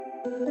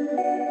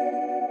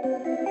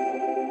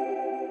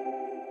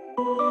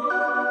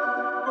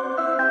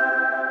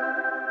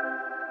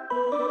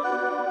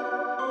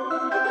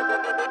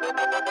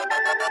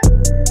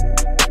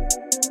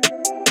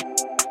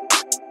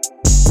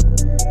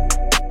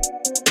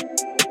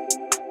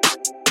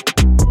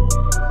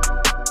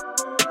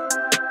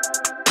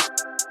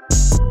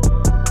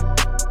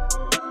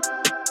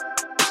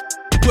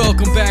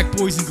Welcome back,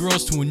 boys and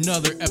girls, to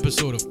another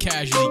episode of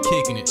Casually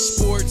Kicking It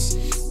Sports.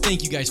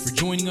 Thank you guys for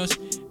joining us.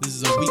 This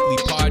is a weekly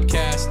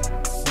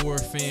podcast for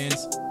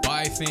fans,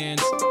 by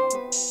fans.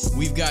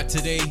 We've got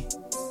today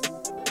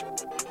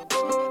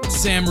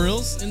Sam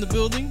Rills in the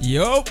building.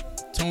 Yo.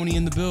 Tony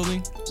in the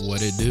building.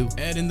 What it do?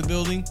 Ed in the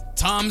building.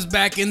 Tom's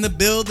back in the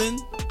building.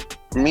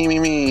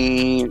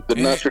 Me. The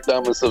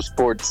Nostradamus of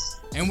sports.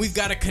 And we've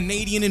got a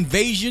Canadian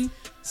invasion.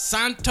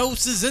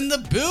 Santos is in the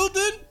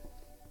building.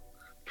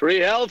 Free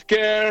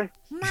healthcare.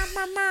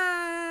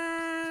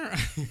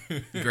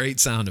 Great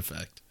sound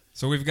effect.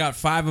 So we've got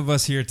 5 of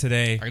us here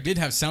today. I did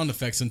have sound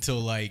effects until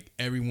like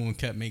everyone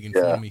kept making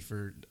fun of me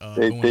for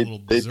going a little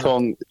they berserk.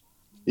 told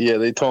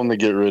him to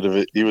get rid of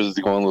it. He was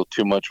going a little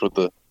too much with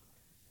the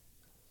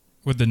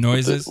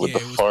noises. with Yeah,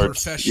 the it was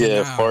farts. professional,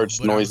 Yeah,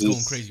 farts, but I was noises,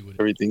 going crazy with it.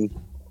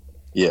 everything.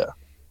 Yeah.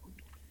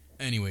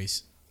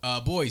 Anyways,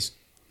 boys,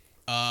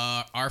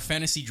 our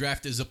fantasy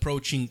draft is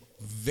approaching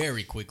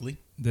very quickly.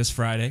 This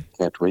Friday.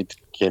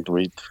 Can't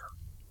wait.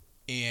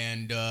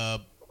 And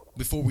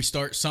before we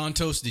start,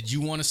 Santos, did you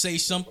want to say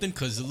something?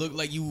 Because it looked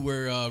like you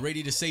were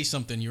ready to say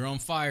something. You're on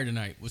fire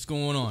tonight. What's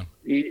going on?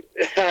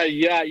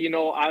 Yeah,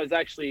 I was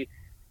actually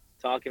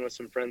talking with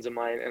some friends of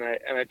mine, and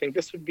I think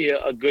this would be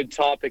a good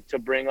topic to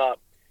bring up.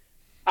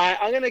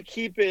 I'm gonna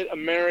keep it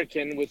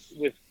American with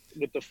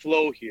the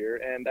flow here,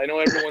 and I know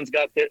everyone's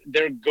got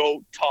their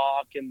GOAT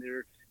talk and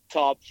their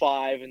top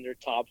 5 and their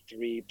top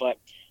 3, but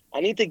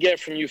I need to get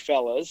from you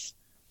fellas.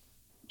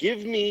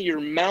 Give me your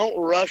Mount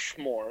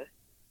Rushmore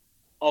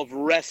of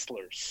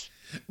wrestlers.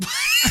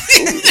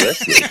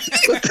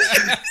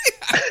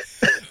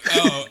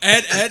 Oh,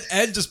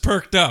 Ed just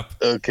perked up.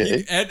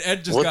 Okay.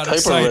 Ed just What got type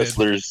excited. of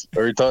wrestlers?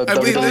 Are you talking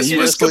I mean, this WWE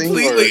was wrestling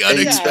completely or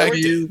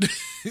unexpected.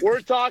 AEW? We're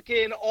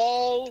talking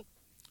all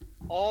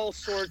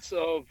sorts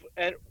of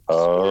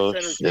Oh,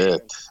 sports shit.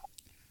 entertainment.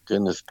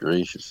 Goodness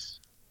gracious.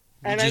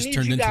 And We I just need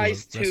turned you into a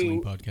guys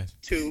wrestling to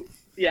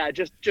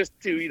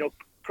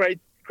podcast.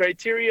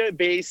 criteria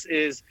base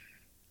is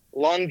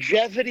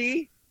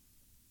longevity,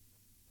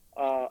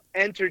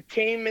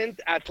 entertainment,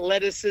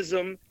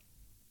 athleticism.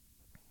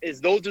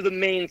 Those are the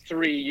main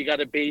 3 you got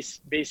to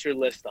base your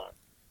list on.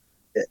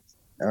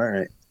 All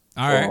right.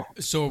 All right.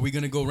 So are we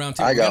gonna go round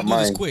table? I We got gotta do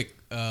this mine. quick.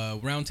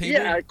 Round table.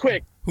 Yeah,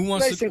 quick. Who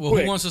wants Nice to? and Well, who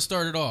quick. wants to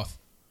start it off?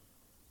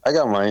 I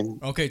got mine.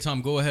 Okay,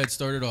 Tom, go ahead.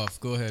 Start it off.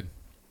 Go ahead.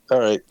 All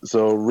right.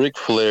 So Ric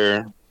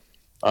Flair,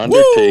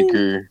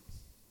 Undertaker,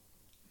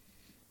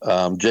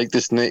 Jake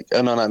the Snake.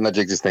 No, not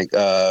Jake the Snake.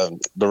 The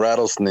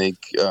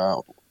Rattlesnake,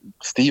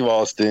 Steve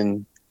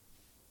Austin,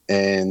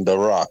 and The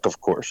Rock, of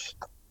course.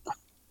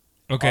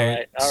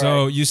 Okay. All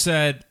So right. you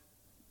said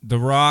The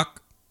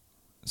Rock.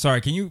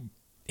 Sorry, can you?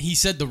 He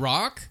said The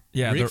Rock.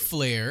 Yeah, Ric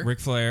Flair. Ric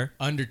Flair.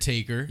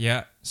 Undertaker.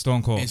 Yeah.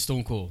 Stone Cold. And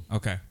Stone Cold.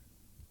 Okay.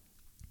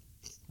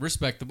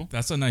 Respectable.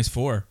 That's a nice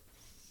 4.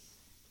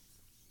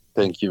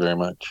 Thank you very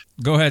much.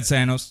 Go ahead,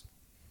 Santos.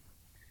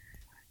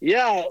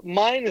 Yeah,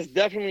 mine is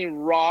definitely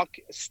Rock,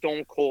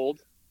 Stone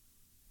Cold,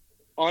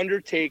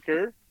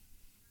 Undertaker,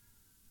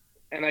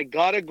 and I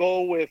gotta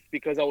go with,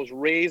 because I was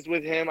raised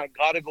with him, I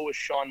gotta go with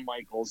Shawn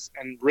Michaels,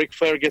 and Ric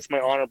Flair gets my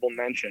honorable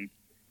mention.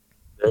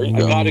 There you I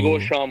go. gotta go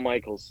with Shawn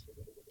Michaels.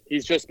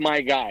 He's just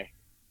my guy.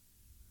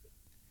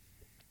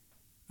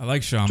 I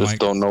like Shawn Just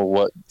Michaels. don't know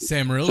what.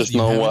 Sam Rills. Just do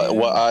you know have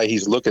what eye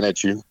he's looking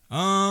at you.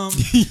 Um,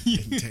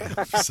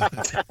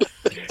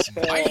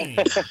 Bang.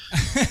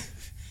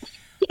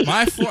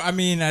 my 4. I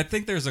mean, I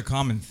think there's a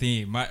common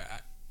theme. I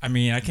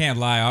mean, I can't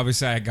lie.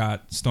 Obviously, I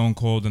got Stone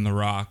Cold and The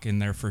Rock in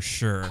there for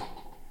sure.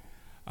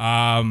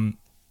 I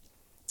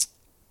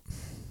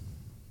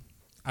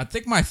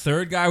think my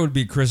 3rd guy would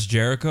be Chris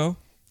Jericho.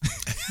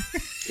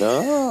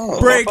 No.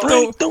 Break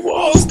the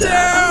walls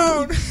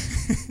down.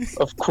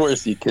 Of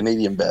course, you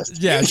Canadian bastard.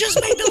 Yeah, Just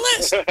made the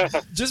list.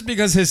 just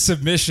because his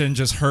submission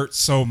just hurt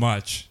so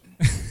much.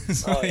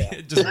 So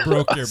it just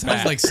broke your Sounds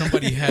back. like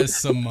somebody has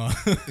some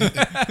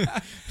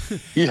Have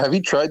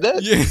you tried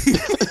that?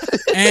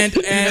 and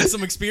had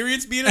some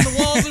experience being in the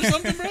walls or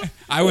something, bro.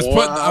 I was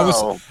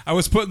Wow. I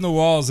was put in the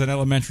walls in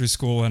elementary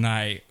school, and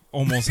I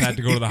almost had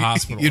to go to the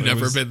hospital. You've It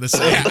never was- been the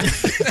same.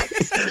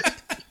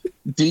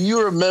 Do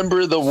you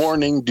remember the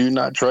warning? Do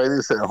not try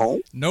this at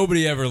home.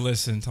 Nobody ever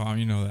listened, Tom.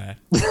 You know that.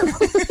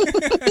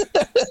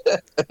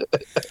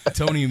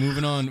 Tony,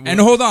 moving on. And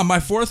hold on, my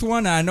 4th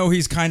one. I know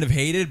he's kind of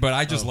hated, but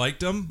I just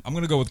liked him. I'm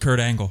gonna go with Kurt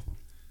Angle.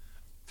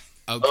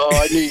 Okay.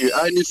 Oh,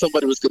 I knew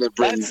somebody was gonna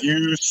bring. That's-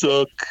 You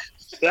suck.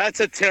 That's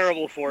a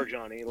terrible 4,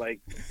 Johnny. Like,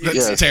 That's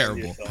Yes.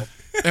 terrible.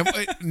 And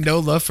wait, no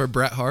love for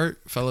Bret Hart,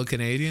 fellow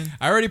Canadian.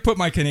 I already put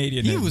my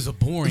Canadian he in. was a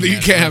boring. You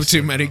ass can't have wrestler,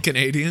 too many bro.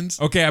 Canadians.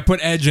 Okay, I put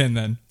Edge in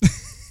then.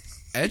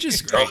 Edge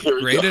is great. here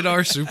we go. Rated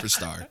R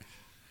superstar.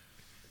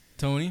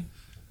 Tony?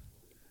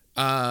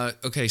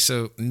 Okay,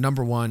 so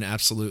number one,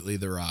 absolutely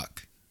The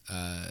Rock.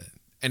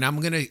 And I'm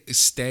going to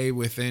stay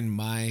within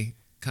my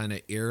kind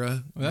of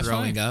era That's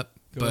growing fine. up.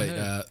 Go But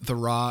ahead. The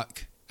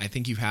Rock, I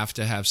think you have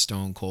to have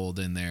Stone Cold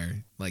in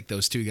there. Like,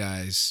 those two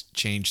guys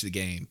changed the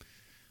game.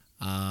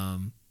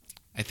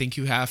 I think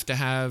you have to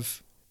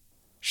have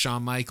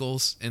Shawn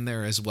Michaels in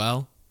there as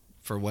well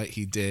for what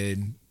he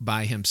did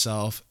by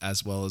himself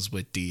as well as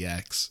with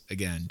DX.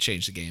 Again,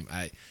 changed the game.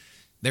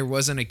 There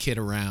wasn't a kid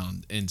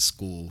around in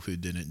school who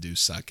didn't do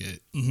Suck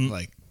It,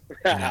 like,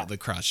 the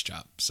cross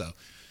chop. So,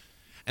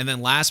 and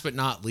then last but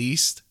not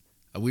least,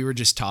 we were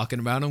just talking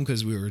about him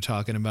because we were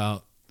talking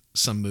about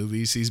some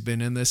movies he's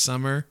been in this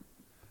summer.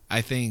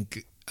 I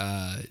think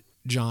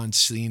John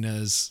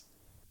Cena's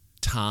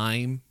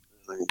time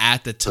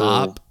at the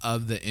top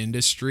of the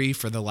industry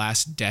for the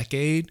last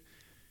decade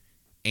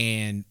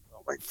and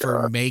my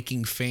for God.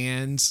 making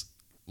fans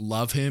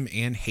love him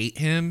and hate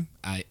him,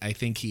 I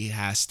think he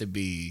has to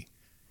be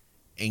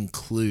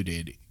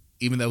included.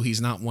 Even though he's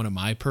not one of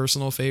my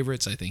personal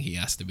favorites, I think he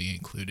has to be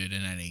included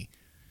in any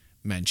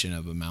mention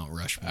of a Mount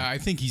Rushmore. I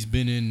think he's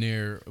been in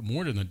there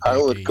more than a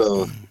decade.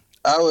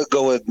 I would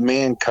go with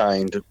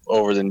Mankind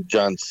over than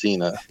John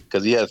Cena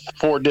because he has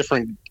 4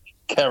 different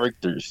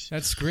characters.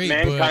 That's great.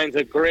 Mankind's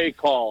a great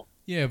call.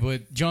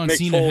 But John Mick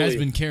Cena has Foley.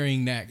 been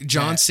carrying that.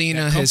 John that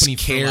Cena that has company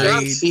for carried like-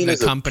 John Cena's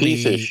the company a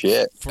piece of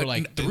shit. for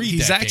like 3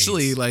 He's decades.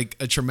 actually like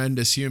a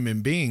tremendous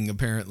human being.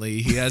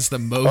 Apparently, he has the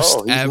most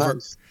Oh, he's ever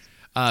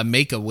nice.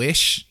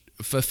 Make-A-Wish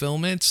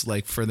fulfillments,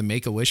 like for the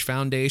Make-A-Wish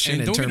Foundation.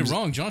 And in don't get me terms,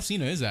 wrong, John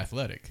Cena is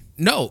athletic.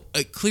 no,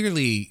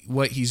 clearly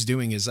what he's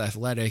doing is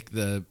athletic.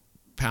 The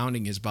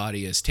pounding his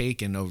body has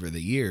taken over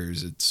the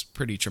years, it's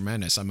pretty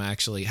tremendous. I'm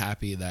actually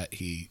happy that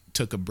he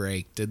took a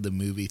break, did the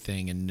movie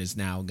thing, and is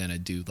now gonna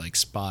do like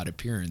spot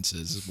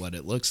appearances, is what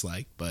it looks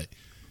like. But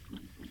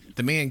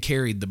the man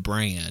carried the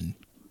brand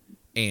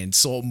and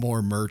sold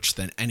more merch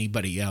than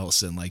anybody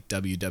else in like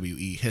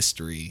WWE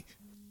history.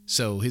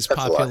 So his That's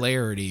a lot.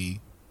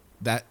 popularity,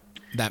 that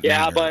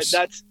Yeah, but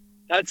matters.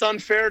 that's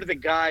unfair to the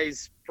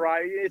guys.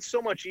 It's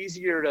so much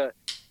easier to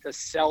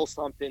sell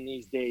something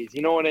these days.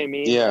 You know what I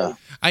mean? Yeah. Like,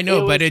 I know,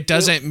 it but was- it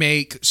doesn't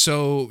make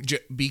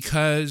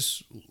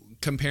because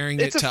comparing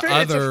it to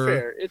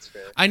other. It's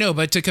fair. I know,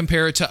 but to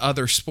compare it to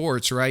other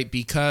sports, right?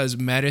 Because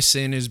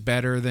medicine is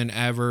better than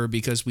ever,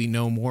 because we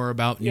know more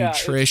about Yeah, it's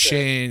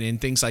nutrition and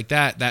things like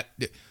that. That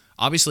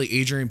obviously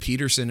Adrian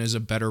Peterson is a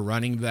better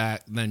running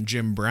back than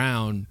Jim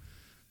Brown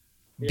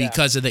Yeah,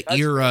 because of the that's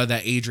era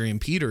that Adrian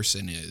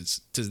Peterson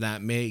is. Does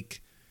that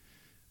make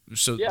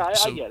so? Yeah, I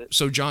so, get it.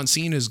 So John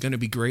Cena is going to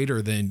be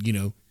greater than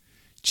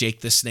Jake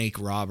the Snake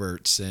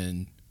Roberts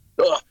and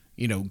Ugh.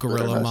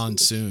 Gorilla Better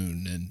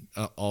Monsoon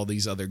and all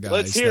these other guys.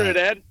 Let's hear that it,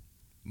 Ed.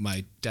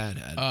 My dad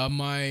had.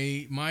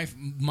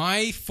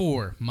 My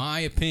four,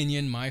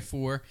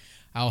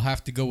 I'll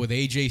have to go with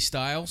AJ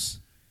Styles.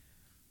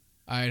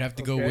 I'd have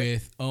to go Okay.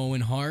 with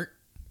Owen Hart.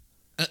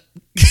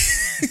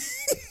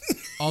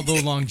 Although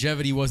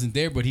longevity wasn't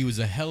there, but he was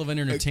a hell of an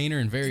entertainer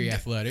and very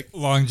athletic.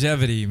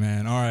 Longevity,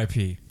 man.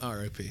 R.I.P.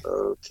 R.I.P.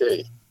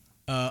 Okay.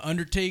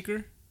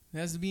 Undertaker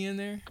has to be in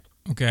there,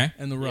 Okay.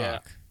 and The Yeah.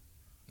 Rock.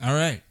 All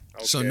right.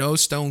 So Okay. no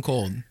Stone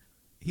Cold.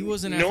 He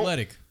wasn't No.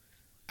 athletic.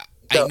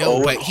 I know,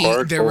 Owen but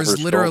Hart there was over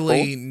Stone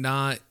literally Cold?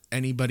 not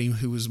anybody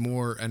who was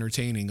more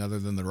entertaining other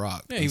than The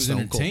Rock. Yeah, than he was Stone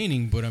Cold.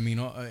 entertaining, but I mean,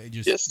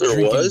 just Yes, there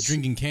drinking, was.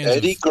 drinking cans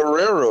Eddie of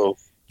Guerrero.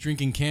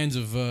 drinking cans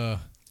of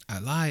I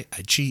lie,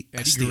 I cheat,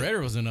 I Eddie steal.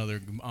 Guerrero was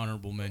another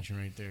honorable mention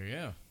right there.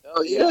 Yeah,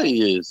 Oh yeah,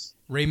 he is.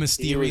 Rey He was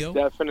Mysterio.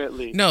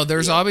 definitely. No,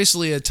 there's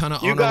obviously a ton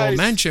of You honorable guys-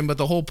 mention, but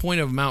the whole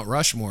point of Mount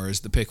Rushmore is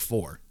to pick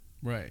 4.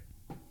 Right.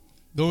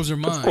 Those are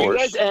mine.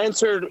 course.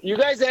 You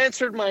guys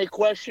answered my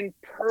question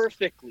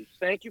perfectly.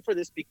 Thank you for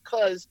this,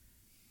 because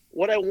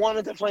what I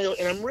wanted to find out,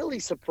 and I'm really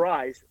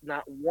surprised,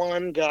 not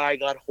one guy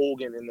got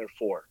Hogan in their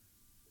 4.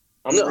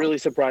 I'm No. really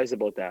surprised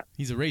about that.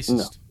 He's a racist.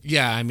 No.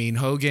 Yeah, I mean,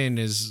 Hogan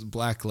is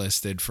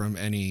blacklisted from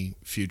any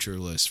future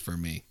list for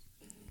me.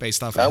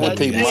 Based off I of would who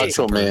take he is as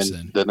Macho a Man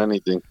person. than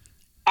anything.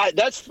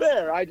 That's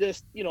fair. I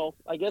just,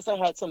 I guess I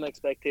had some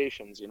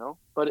expectations,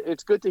 but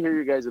it's good to hear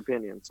your guys'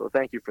 opinion. So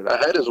thank you for I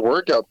that. had his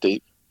workout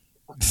tape.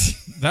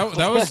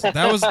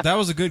 That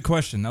was a good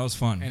question. That was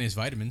fun. And his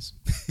vitamins.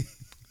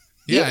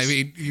 Yeah, Yes. I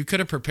mean, you could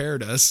have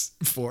prepared us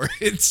for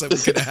it, so we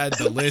could have had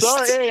the list.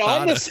 Sorry, hey,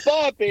 on the thought of.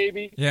 spot,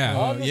 baby. Yeah.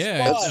 On the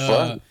yeah, spot. That's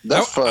fine.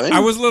 That's fine. I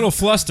was a little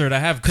flustered. I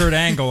have Kurt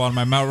Angle on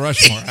my Mount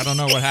Rushmore. I don't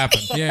know what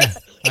happened. Yeah,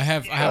 I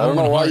have. I don't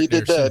know Owen why Hart you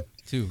did there, that.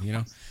 too.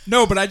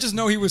 No, but I just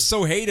know he was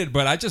so hated.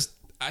 But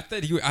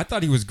I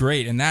thought he was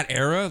great in that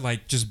era.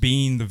 Like just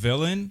being the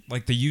villain,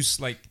 like the use.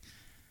 Like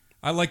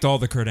I liked all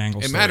the Kurt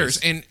Angle. It stories. matters,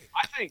 and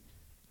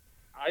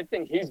I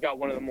think he's got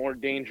one of the more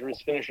dangerous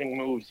finishing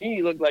moves.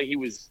 He looked like he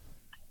was,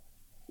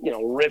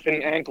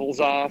 ripping ankles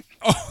off.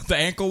 Oh, the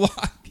ankle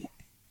lock.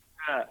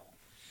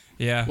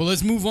 Yeah. Well,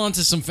 let's move on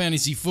to some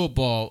fantasy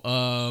football.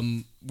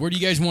 Where do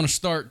you guys want to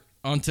start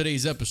on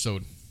today's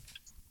episode?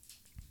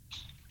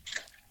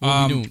 What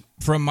are we doing?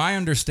 From my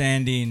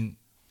understanding,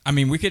 I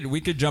mean, we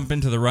could jump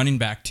into the running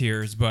back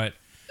tiers, but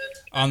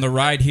on the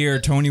ride here,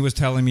 Tony was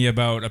telling me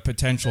about a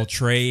potential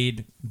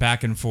trade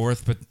back and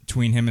forth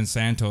between him and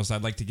Santos.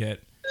 I'd like to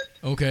get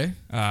Okay,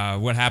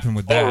 what happened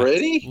with that.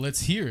 Already?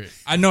 let's hear it.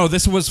 I know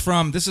this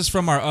is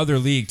from our other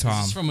league, Tom.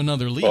 This is from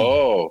another league.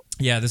 Oh,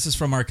 Yeah, this is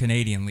from our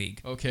Canadian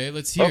league. Okay,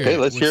 let's hear Okay, it.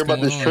 let's hear about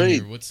going this on trade.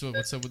 here? What's up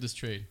with this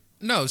trade?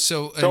 No,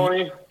 so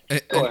Tony,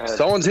 go ahead.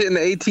 someone's hitting the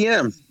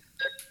ATM.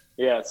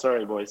 Yeah,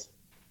 sorry, boys.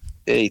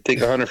 Hey, take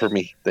 100 for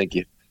me. Thank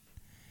you.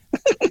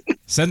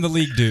 Send the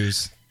league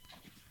dues.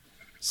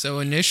 So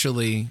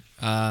initially,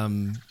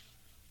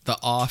 the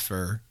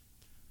offer,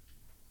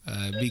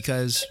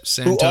 because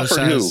Santos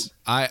offered has,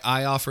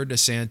 I offered to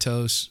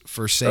Santos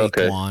for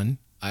Saquon.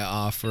 I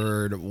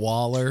offered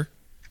Waller.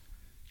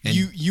 And-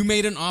 You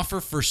made an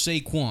offer for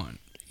Saquon.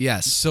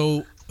 Yes,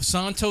 So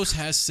Santos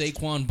has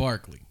Saquon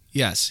Barkley.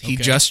 yes, he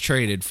Okay. just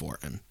traded for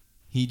him.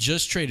 He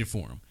just traded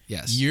for him.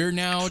 Yes. You're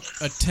now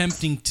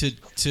attempting to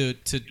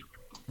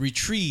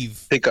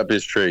retrieve Pick up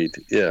his trade.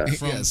 Yeah.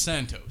 from Yes.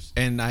 Santos.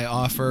 And I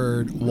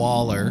offered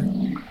Waller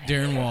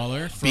Darren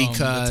Waller from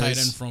Because- the tight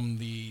end from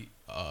the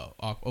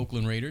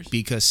Oakland Raiders.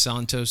 because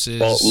Santos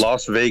is Well,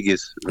 Las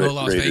Vegas.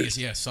 Las Raiders. Vegas.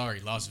 Yeah, sorry,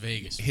 Las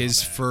Vegas.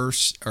 his My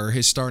bad.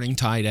 his starting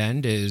tight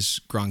end is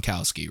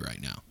Gronkowski right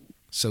now.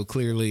 So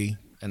clearly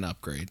an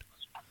upgrade.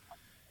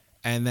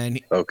 And then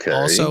Okay.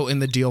 also in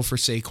the deal for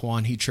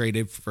Saquon, he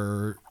traded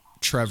for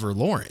Trevor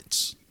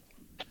Lawrence.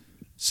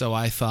 So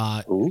I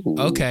thought, Ooh.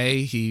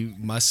 okay, he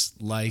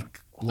must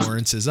like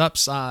Lawrence's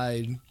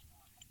upside.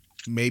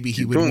 Maybe he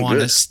He's would doing want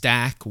to good.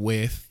 stack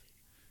with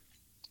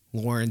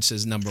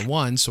Lawrence's number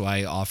one. So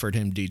I offered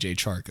him DJ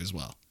Chark as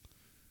well.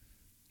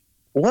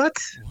 What?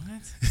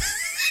 What?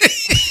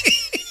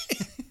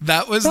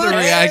 That was the Man,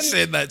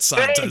 reaction that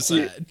Santos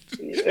thank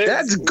you. had.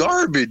 That's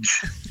garbage.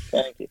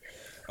 Thank you.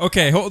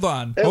 Okay, hold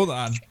on.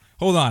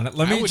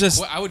 Let me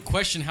I would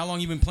question how long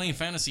you've been playing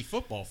fantasy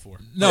football for.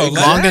 no.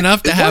 Long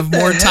enough to have What the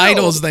more hell?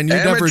 titles than you'd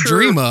ever Amateur-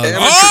 dream of. amateur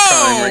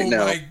Oh time right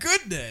now. my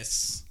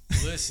goodness!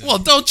 Listen, Well,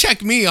 don't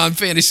check me on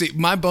fantasy.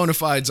 My bona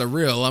fides are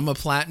real. I'm a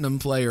platinum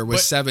player with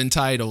But- 7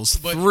 titles,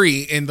 but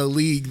 3 in the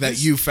league that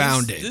you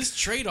founded. This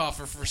trade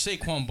offer for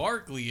Saquon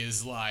Barkley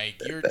is like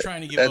you're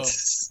trying to give up.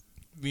 That's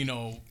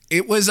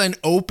It was an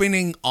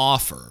opening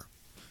offer.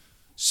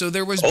 So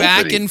there was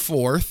back Opening. and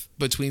forth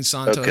between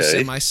Santos Okay.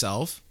 and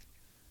myself.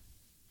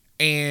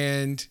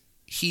 And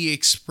he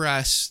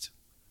expressed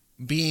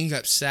being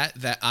upset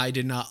that I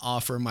did not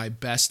offer my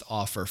best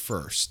offer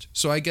first.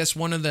 So I guess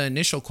one of the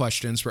initial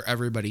questions for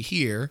everybody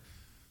here,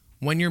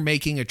 when you're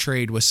making a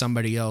trade with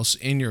somebody else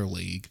in your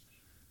league,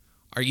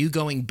 are you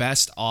going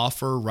best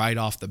offer right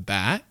off the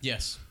bat?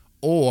 Yes.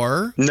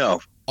 Or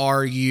no.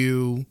 are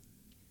you,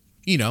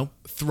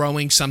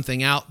 throwing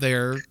something out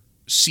there,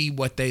 see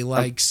what they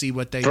like, see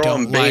what they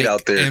throwing don't bait like,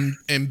 out there.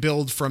 and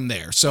build from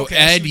there. So Okay, I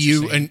see Ed, what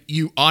you're you saying.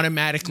 you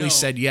automatically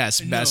said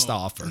yes, best no,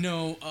 offer.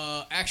 No,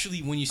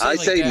 actually, when you say I like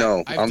say that,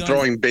 no. I've I'm done-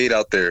 throwing bait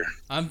out there.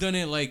 I've done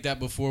it like that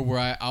before,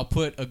 where I'll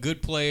put a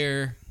good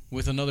player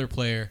with another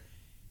player,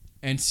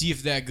 and see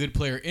if that good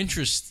player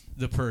interests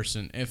the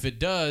person. If it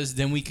does,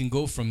 then we can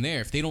go from there.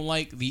 If they don't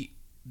like the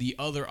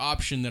other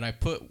option that I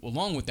put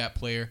along with that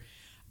player,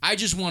 I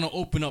just want to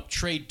open up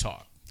trade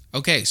talk.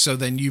 Okay, so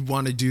then you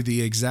want to do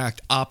the exact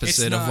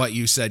opposite of not- what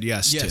you said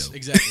yes Yes, to.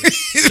 exactly.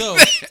 So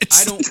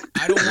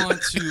I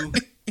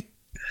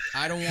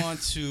don't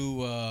want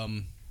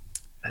to.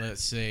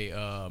 Let's say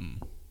I'm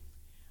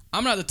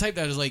not the type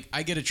that is like,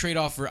 I get a trade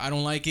offer, I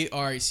don't like it,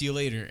 all right, see you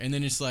later, and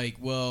then it's like,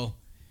 well,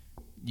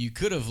 you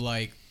could have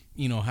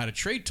had a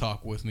trade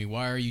talk with me.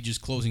 Why are you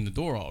just closing the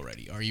door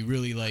already? Are you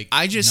really like?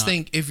 I just not-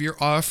 think if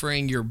you're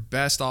offering your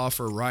best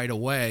offer right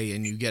away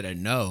and you get a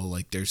no,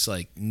 like there's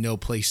like no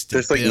place to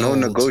There's, like, no build.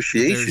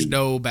 negotiation. There's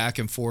no back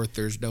and forth.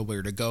 There's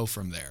nowhere to go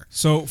from there.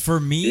 So for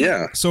me,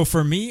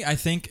 I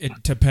think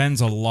it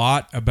depends a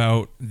lot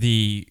about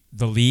the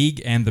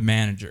league and the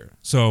manager.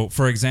 So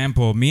for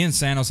example, me and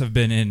Santos have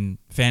been in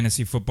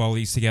fantasy football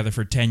leagues together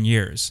for 10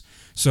 years.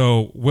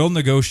 So we'll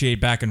negotiate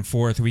back and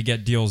forth. We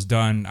get deals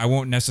done. I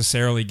won't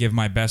necessarily give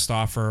my best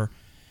offer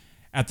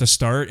at the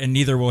start, and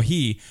neither will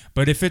he.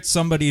 But if it's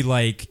somebody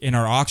like in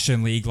our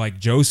auction league, like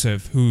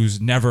Joseph, who's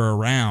never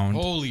around,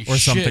 holy or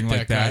shit, something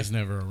like that, guy's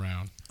never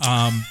around.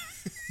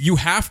 you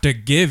have to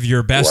give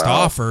your best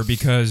Wow. offer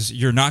because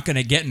you're not going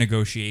to get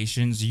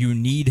negotiations. You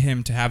need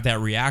him to have that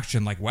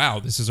reaction like, wow,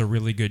 this is a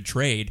really good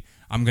trade.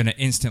 I'm going to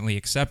instantly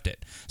accept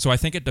it. So I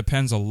think it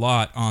depends a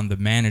lot on the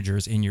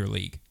managers in your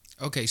league.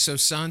 Okay, so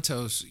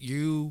Santos,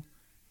 you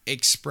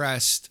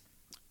expressed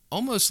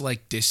almost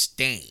like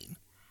disdain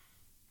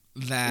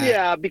that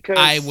Yeah, because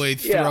I would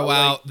throw like,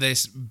 out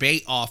this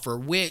bait offer,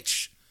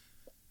 which,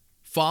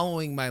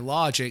 following my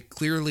logic,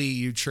 clearly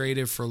you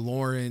traded for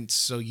Lawrence,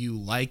 so you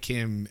like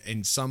him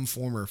in some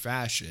form or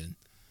fashion.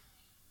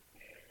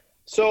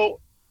 So,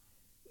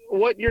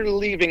 what you're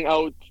leaving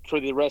out for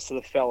the rest of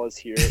the fellas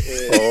here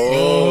is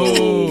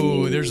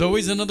Oh, there's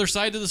always another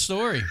side to the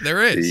story.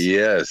 There is.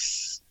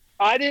 Yes.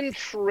 I didn't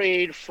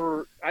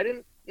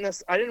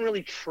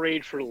really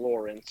trade for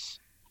Lawrence.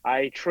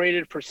 I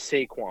traded for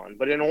Saquon,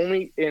 but in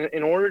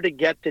order to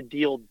get the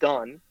deal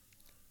done,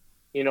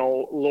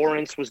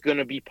 Lawrence was going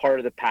to be part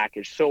of the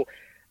package. So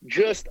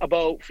just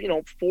about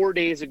 4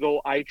 days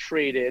ago, I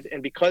traded,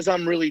 and because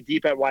I'm really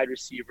deep at wide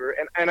receiver,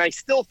 and I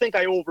still think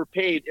I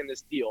overpaid in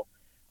this deal,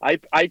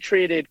 I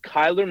traded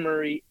Kyler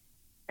Murray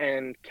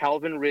and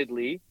Calvin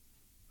Ridley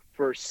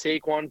for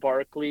Saquon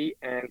Barkley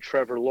and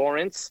Trevor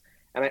Lawrence,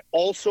 and I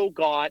also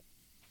got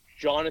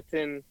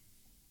Jonathan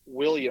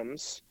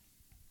Williams.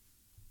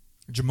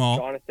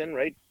 Jamal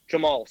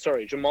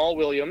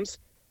Williams,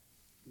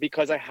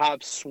 because I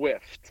have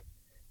Swift.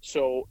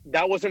 So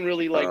that wasn't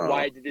really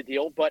why I did the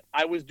deal, but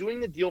I was doing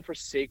the deal for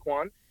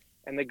Saquon,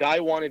 and the guy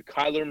wanted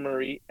Kyler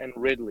Murray and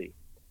Ridley.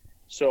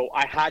 So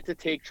I had to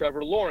take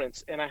Trevor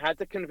Lawrence, and I had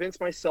to convince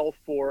myself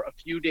for a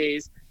few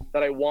days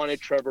that I wanted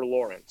Trevor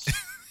Lawrence.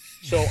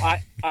 So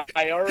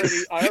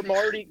I'm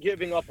already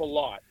giving up a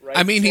lot, right?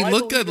 I mean, he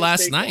looked good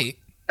last night.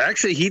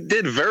 Actually, he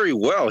did very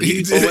well.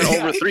 He went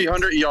over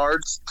 300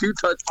 yards, 2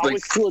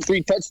 or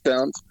 3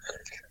 touchdowns.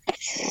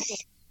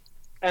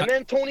 And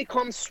then Tony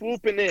comes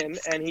swooping in,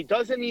 and he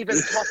doesn't even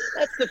talk.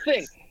 That's the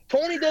thing.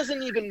 Tony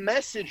doesn't even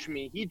message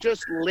me. He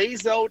just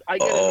lays out. I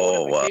get a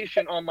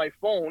notification on my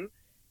phone,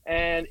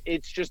 and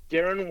it's just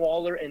Darren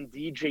Waller and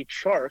DJ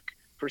Chark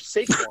for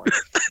Saquon.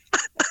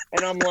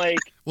 And I'm like,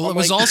 well, it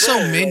was also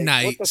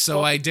midnight,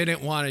 so I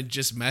didn't want to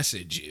just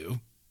message you.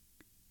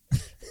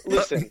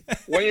 Listen,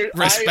 when you're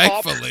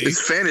respectfully,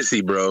 it's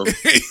fantasy, bro.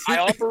 I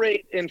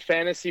operate in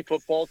fantasy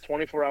football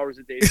 24 hours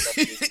a day.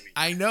 7 days a week.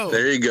 I know.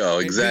 There you go.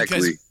 Exactly.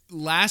 Because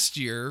last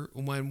year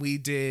when we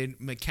did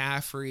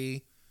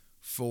McCaffrey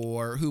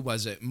for who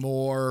was it?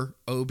 Moore,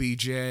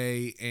 OBJ,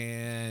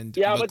 and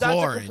yeah, McLaurin. But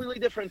that's a completely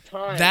different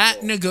time.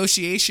 That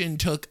negotiation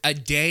took a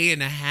day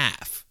and a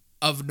half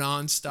of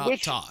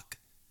nonstop talk.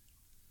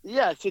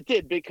 Yes, it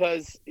did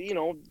because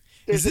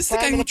is this the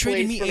guy who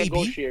traded me AB?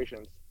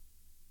 Negotiations.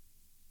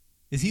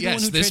 Is he the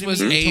one who this traded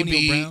was me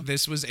AB. Brown?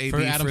 This was AB for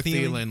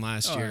Thielen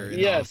last year. Right.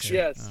 Yes, okay.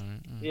 yes, all right.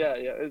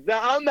 Yeah.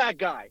 I'm that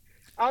guy.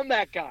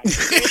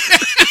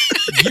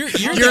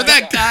 You're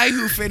that guy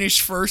who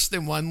finished first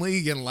in one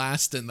league and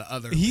last in the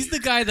other. He's the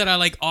guy that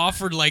I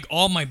offered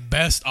all my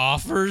best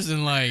offers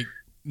and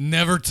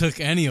never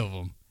took any of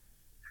them.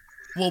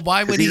 Well,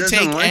 why would he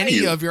take any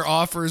you. of your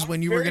offers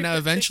when you were going to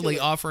eventually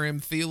offer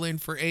him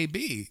Thielen for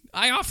AB?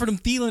 I offered him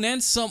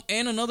Thielen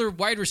and another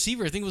wide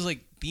receiver. I think it was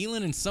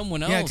Thielen and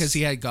someone else. Yeah, because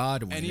he had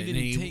Godwin, and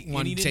he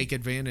wanted to take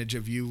advantage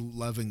of you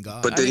loving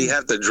God. But did he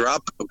have to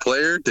drop a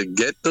player to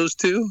get those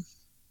two?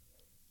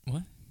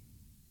 What?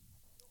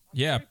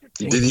 Yeah.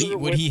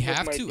 Would he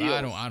have to?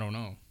 I don't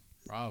know.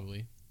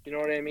 Probably. You know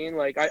what I mean?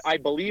 I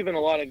believe in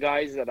a lot of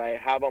guys that I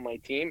have on my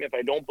team. If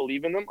I don't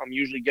believe in them, I'm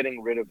usually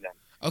getting rid of them.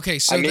 Okay,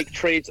 so I make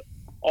trades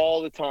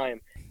all the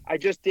time. I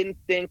just didn't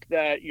think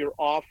that your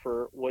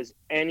offer was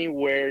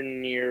anywhere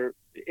near.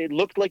 It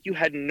looked like you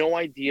had no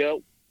idea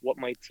what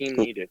my team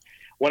needed.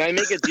 When I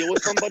make a deal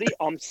with somebody,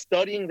 I'm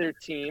studying their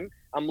team.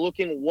 I'm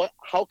looking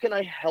how can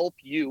I help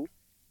you?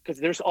 Because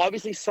there's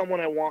obviously someone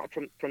I want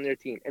from their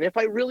team. And if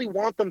I really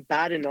want them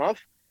bad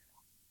enough,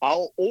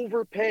 I'll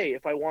overpay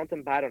if I want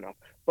them bad enough.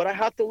 But I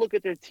have to look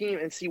at their team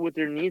and see what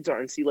their needs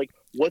are and see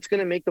what's going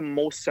to make the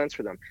most sense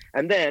for them.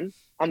 And then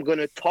I'm going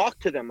to talk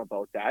to them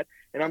about that,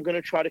 and I'm going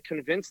to try to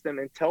convince them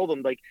and tell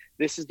them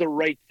this is the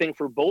right thing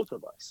for both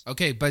of us.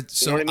 Okay, but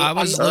so you know I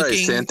was all looking.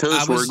 right,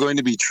 Santos, we're going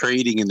to be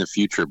trading in the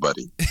future,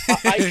 buddy.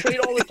 I trade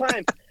all the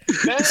time.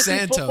 Fantasy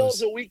Santos.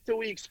 football's a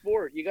week-to-week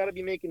sport. You got to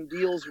be making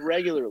deals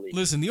regularly.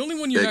 Listen, the only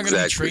one you're not going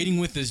to be trading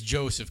with is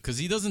Joseph because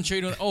he doesn't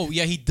trade with. Oh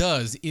yeah, he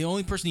does. The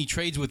only person he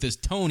trades with is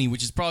Tony,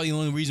 which is probably the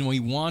only reason why he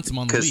wants him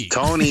on the league.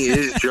 Because Tony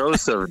is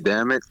Joseph.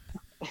 Damn it.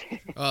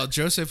 Well,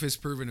 Joseph has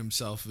proven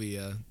himself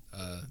via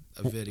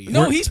a video.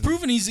 No, he's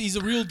proven he's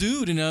a real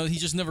dude, and he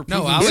just never.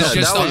 No, proven I was himself.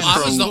 just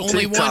I was the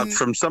only TikTok one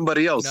from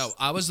somebody else. No,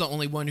 I was the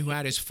only one who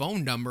had his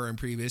phone number in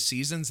previous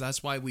seasons.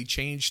 That's why we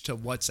changed to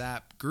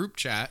WhatsApp group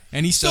chat,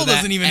 and he still so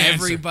doesn't even answer.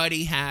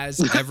 Everybody has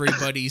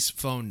everybody's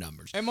phone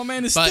numbers, and my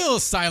man is still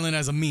silent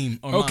as a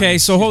meme. Okay,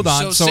 so hold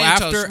on. So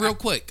Santos, after real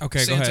quick, okay,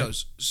 Santos. go ahead.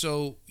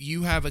 So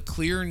you have a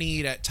clear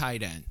need at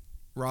tight end.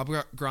 Rob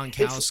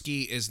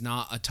Gronkowski is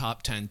not a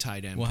top 10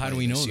 tight end. Well, how do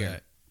we know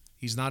that?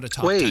 He's not a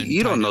top 10. Wait,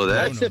 you don't know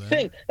that. That's the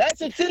thing. That's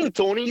the thing,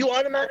 Tony. You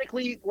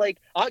automatically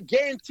I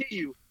guarantee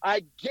you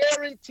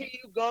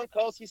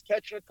Gronkowski's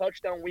catching a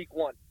touchdown week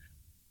 1.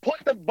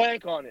 Put the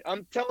bank on it.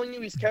 I'm telling you,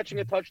 he's catching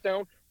a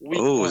touchdown week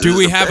 1.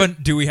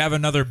 Do we have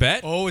another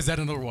bet? Oh, is that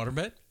another water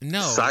bet?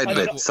 No.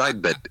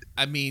 Side bet.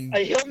 I mean,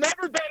 he'll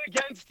never bet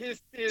against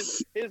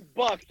his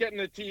Bucks getting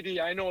a TD.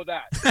 I know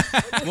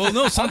that. Well,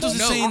 no, Santos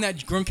is saying that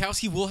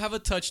Gronkowski will have a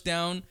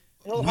touchdown.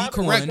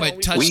 Correct,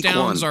 but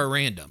touchdowns are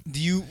random. Do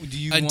you?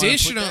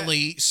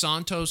 Additionally,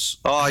 Santos.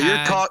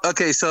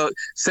 Okay. So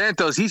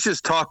Santos, he's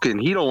just talking.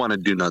 He don't want to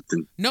do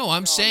nothing. No,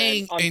 I'm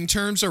saying in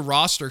terms of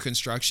roster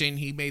construction,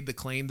 he made the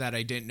claim that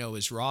I didn't know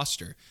his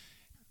roster.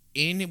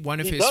 In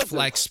one of his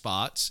flex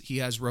spots, he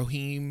has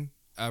Raheem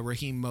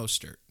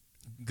Mostert.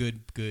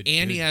 Good.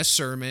 And he good. has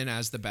Sermon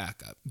as the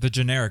backup. The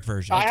generic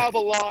version. I have a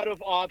lot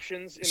of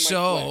options in my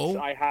So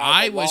flex.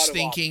 I a was lot of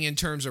thinking in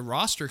terms of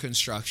roster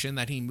construction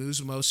that he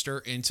moves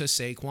Mostert into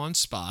Saquon's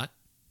spot,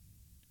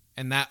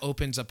 and that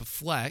opens up a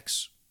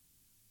flex.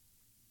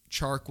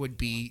 Chark would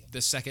be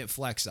the second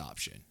flex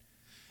option.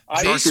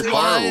 This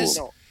was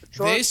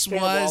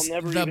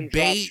the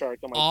bait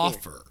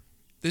offer.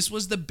 This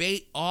was the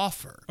bait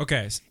offer.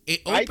 Okay.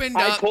 It opened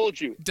up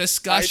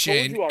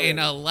discussion I in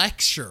a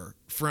lecture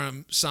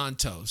from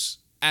Santos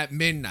at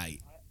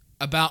midnight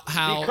about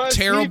how Because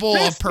terrible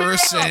he a pissed me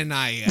person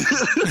I am.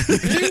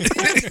 He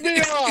pissed me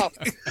off.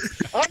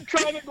 I'm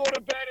trying to go to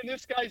bed, and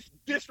this guy's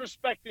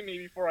disrespecting me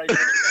before I go to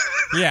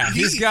bed. Yeah,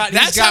 he's got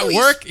he's-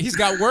 work. He's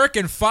got work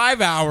in 5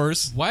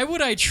 hours. Why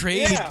would I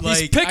trade? Yeah. Like,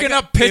 He's picking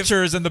up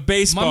pitchers in the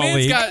baseball My man's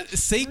league. got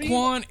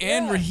Saquon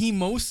and Yeah. Raheem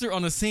Mostert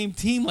on the same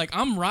team. Like,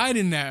 I'm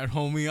riding that,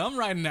 homie. I'm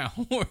riding that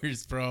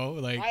horse, bro.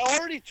 Like, I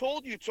already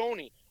told you,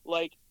 Tony.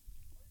 Like,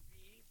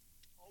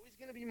 always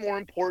going to be more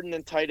important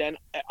than tight end.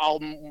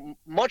 I'm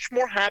much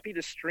more happy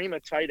to stream a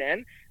tight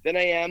end than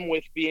I am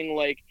with being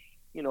like,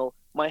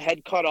 my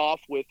head cut off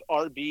with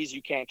RBs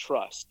you can't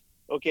trust.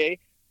 Okay,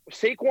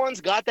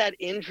 Saquon's got that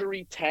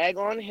injury tag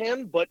on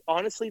him, but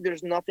honestly,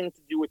 there's nothing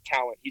to do with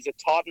talent. He's a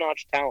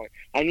top-notch talent.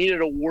 I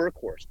needed a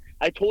workhorse.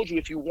 I told you,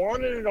 if you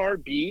wanted an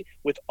RB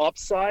with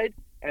upside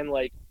and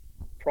like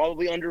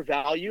probably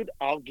undervalued,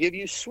 I'll give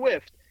you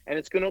Swift, and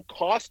it's going to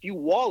cost you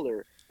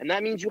Waller, and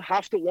that means you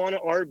have to want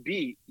an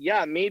RB.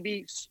 Yeah,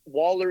 maybe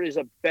Waller is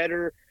a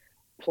better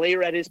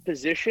player at his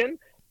position,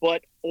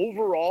 but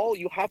overall,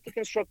 you have to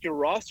construct your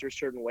roster a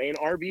certain way, and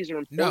RBs are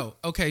important. No.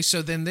 Okay,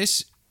 so then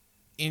this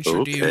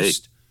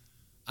introduced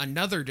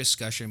another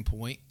discussion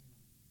point.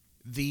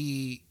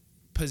 The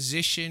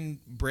position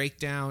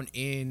breakdown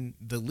in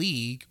the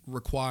league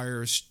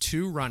requires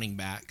 2 running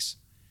backs,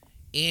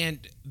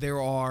 and there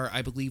are,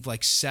 I believe,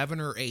 like 7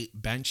 or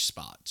 8 bench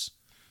spots.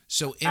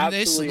 So in Absolutely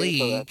this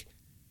league, incorrect.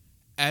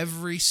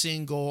 every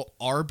single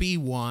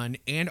RB1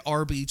 and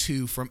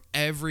RB2 from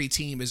every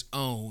team is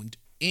owned,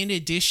 in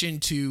addition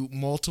to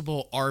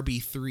multiple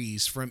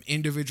RB3s from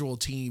individual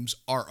teams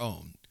are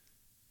owned.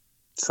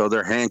 So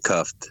they're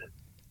handcuffed.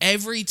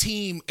 Every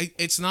team,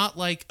 it's not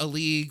like a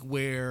league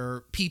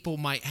where people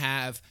might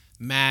have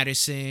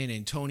Madison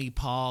and Tony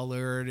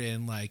Pollard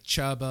and like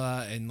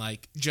Chuba and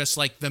like just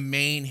like the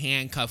main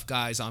handcuff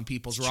guys on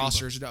people's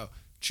rosters. No,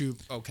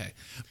 okay.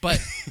 But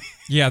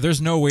Yeah,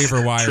 there's no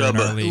waiver wire in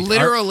our league.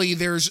 literally,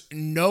 there's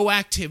no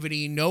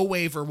activity, no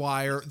waiver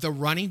wire. The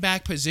running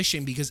back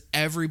position, because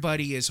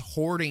everybody is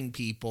hoarding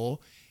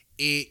people,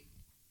 it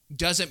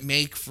doesn't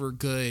make for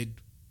good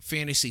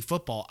fantasy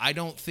football. I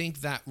don't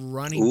think that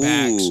running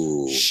backs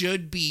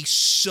should be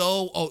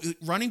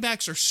running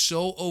backs are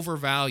so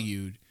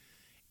overvalued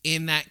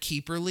in that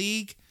keeper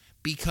league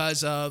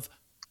because of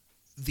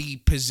the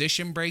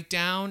position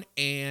breakdown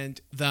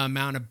and the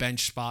amount of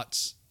bench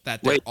spots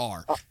that there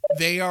are.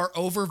 They are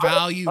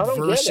overvalued I don't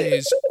get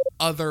versus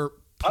other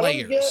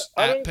players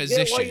at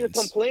positions. Why you're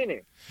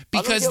complaining.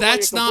 Because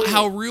that's not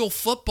how real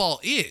football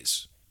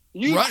is.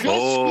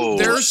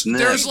 There's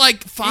There's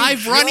like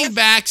 5 running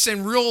backs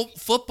in real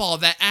football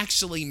that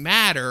actually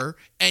matter,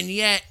 and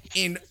yet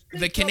in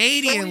the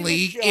Canadian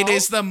League, it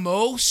is the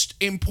most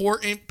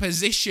important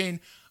position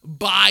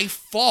by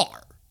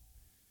far.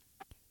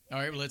 all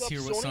right, let's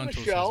hear what Sony Santos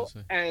Michel has to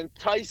say. and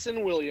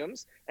Tyson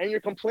Williams, and you're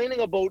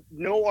complaining about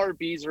no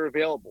RBs are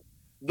available.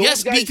 Those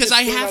Yes, guys because just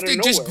I came have out of to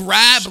just nowhere.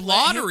 grab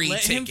lottery He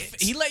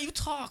tickets. let you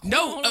talk.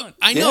 No, Hold on.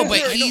 I know, Yeah. but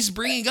I know. he's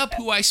bringing up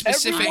who I I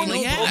specifically know,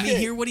 but have. let me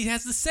hear what he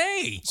has to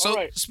say. So All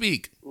right.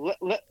 speak.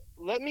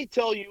 Let me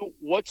tell you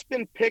what's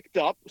been picked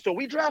up. So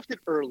we drafted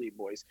early,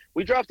 boys.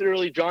 We drafted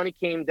early. Johnny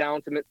came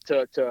down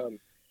to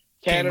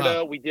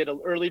Canada. We did an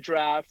early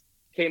draft.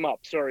 Came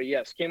up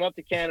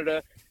to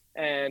Canada,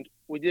 and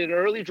we did an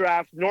early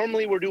draft.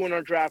 Normally, we're doing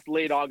our draft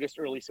late August,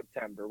 early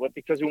September, but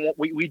because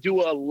we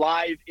do a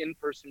live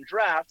in-person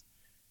draft.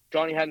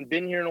 Johnny hadn't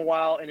been here in a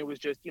while, and it was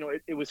just,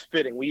 it was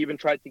fitting. We even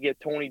tried to get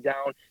Tony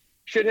down.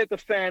 Shit hit the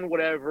fan,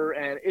 whatever,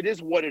 and it is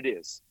what it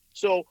is.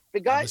 So the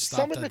guys,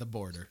 Stopped at the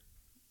border.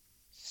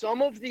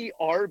 some of the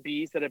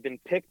RBs that have been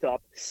picked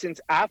up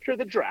since after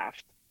the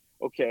draft,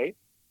 okay,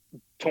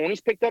 Tony's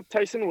picked up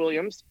Tyson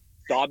Williams.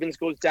 Dobbins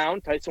goes down.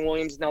 Tyson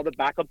Williams is now the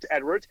backup to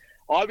Edwards.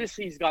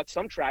 Obviously, he's got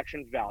some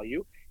traction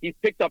value. He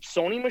picked up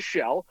Sony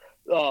Michel.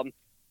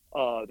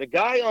 The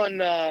guy on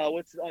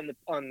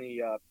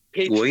the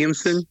Patriots.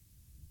 Williamson?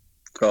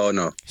 Oh,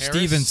 no.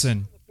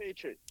 Stevenson. The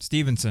Patriots.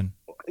 Stevenson.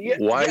 Yeah,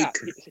 White.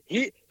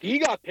 Yeah. He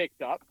got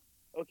picked up.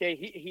 Okay,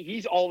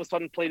 he's all of a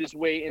sudden played his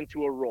way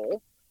into a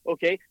role.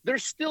 Okay,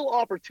 there's still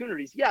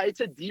opportunities. Yeah,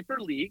 it's a deeper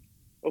league.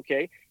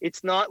 Okay,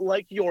 it's not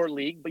like your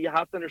league, but you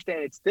have to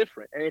understand it's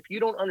different. And if you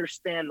don't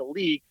understand the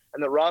league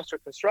and the roster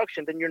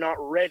construction, then you're not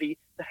ready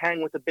to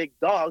hang with the big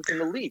dogs in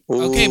the league.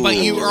 Okay, but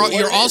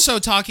you're Ooh. also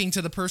talking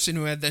to the person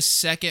who had the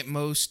second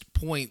most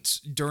points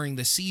during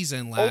the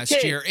season last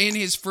Okay, year in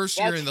his first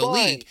year that's in the fine.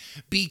 league,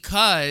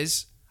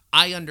 because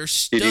I Did he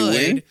understood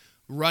win?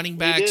 Running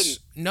backs,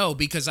 no,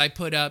 because I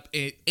put up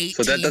 8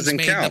 So that teams doesn't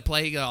made count. the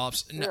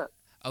playoffs. No. Yeah.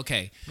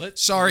 Okay.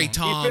 Let's- Sorry, He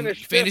Tom.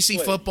 finished Fantasy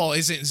fifth place. football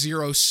isn't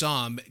zero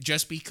sum.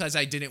 Just because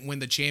I didn't win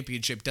the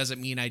championship doesn't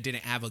mean I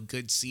didn't have a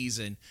good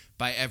season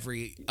by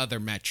every other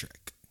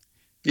metric.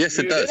 Yes,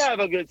 You it did does. have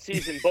a good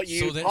season, but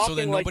you So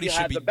then like nobody you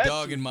should had be the best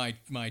dogging season.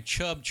 my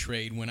Chubb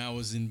trade when I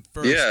was in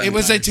first. Yeah. the It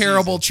was a entire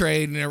terrible season.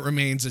 trade, and it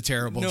remains a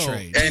terrible No.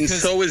 trade. And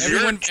Because so is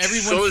everyone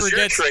your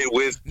forgets- trade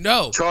with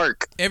No.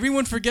 Chark.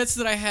 Everyone forgets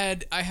that I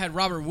had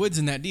Robert Woods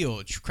in that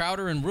deal.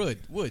 Crowder and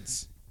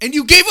Woods. And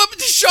you gave up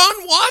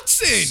Deshaun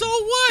Watson. So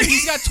what?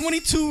 He's got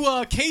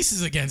 22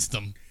 cases against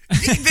him.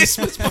 This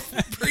was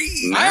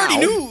pre. I already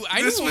knew.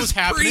 I This knew what was was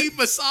happening.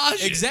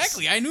 pre-massages.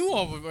 Exactly. I knew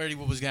already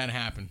what was going to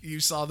happen. You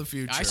saw the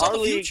future. I saw Our the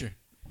league- future.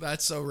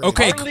 That's so racist.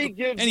 Okay.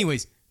 Anyways,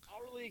 Anyways,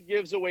 our league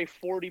gives away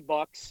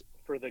 $40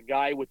 for the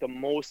guy with the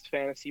most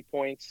fantasy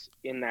points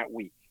in that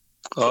week.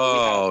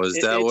 Oh, is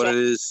that what it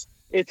is?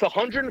 It's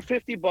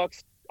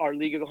 $150. Our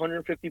league is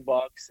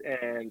 $150,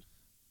 and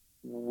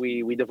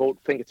we devote.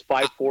 I think it's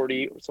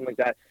 $540 or something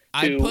like that.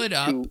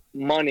 To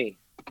money.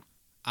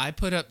 I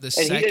put up the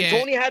And second.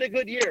 Tony had a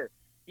good year.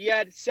 He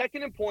had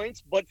second in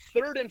points, but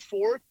third and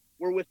fourth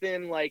were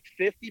within like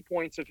 50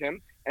 points of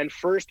him, and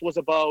first was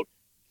about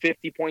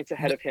 50 points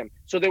ahead of him.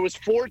 So there was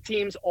 4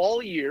 teams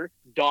all year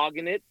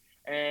dogging it,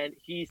 and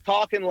he's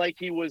talking like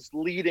he was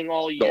leading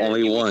all year. The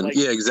only He was, one. like,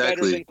 Yeah, better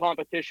exactly. than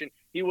competition.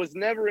 He was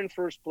never in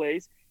first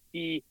place.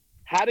 He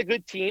had a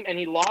good team, and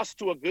he lost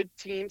to a good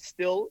team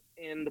still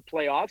in the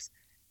playoffs.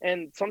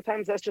 And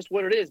sometimes that's just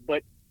what it is.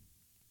 But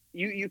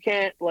you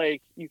can't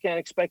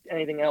expect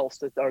anything else.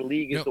 That our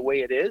league is the way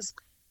it is,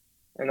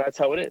 and that's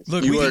how it is.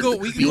 look, You we are, could go.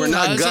 We could you go are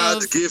not because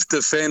God's of- gift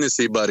to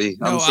fantasy, buddy.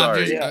 No, I'm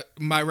sorry. just,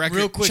 my record.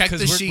 real quick Check the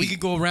because sheet. we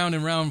could go round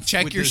and round.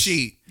 Check with your this.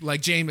 sheet,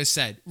 like Jameis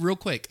said, real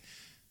quick.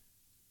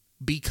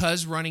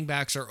 Because running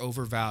backs are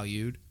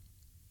overvalued,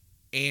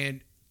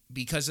 and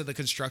because of the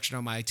construction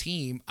of my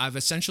team, I've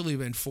essentially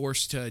been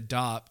forced to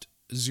adopt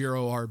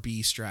zero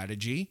RB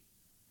strategy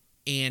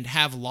and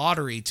have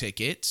lottery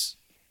tickets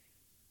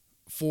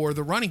for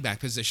the running back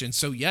position.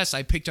 So yes,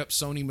 I picked up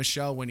Sony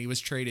Michel when he was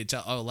traded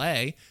to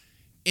LA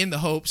in the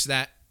hopes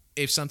that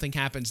if something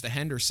happens to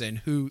Henderson,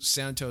 who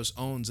Santos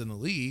owns in the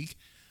league,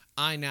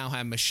 I now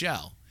have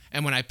Michel.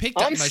 And when I picked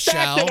up I'm Michel,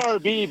 stacked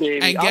at RB, baby.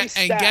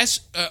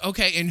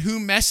 and who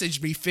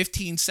messaged me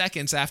 15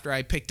 seconds after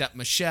I picked up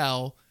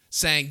Michel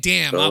saying,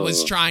 "Damn, I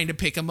was trying to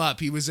pick him up.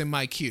 He was in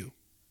my queue."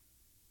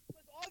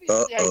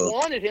 Obviously, I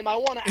wanted him. I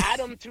want to add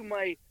him to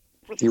my.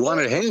 You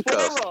wanted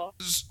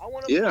handcuffs. I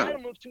want to add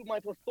him to my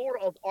plethora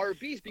of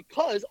RBs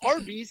because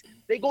RBs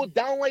they go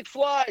down like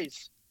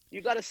flies.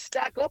 You got to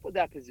stack up with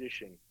that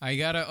position. I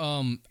gotta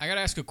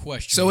ask a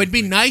question. So it'd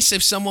be nice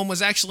if someone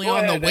was actually Go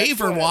on ahead, the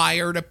waiver go ahead.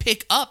 wire to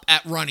pick up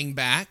at running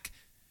back,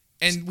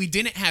 and we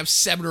didn't have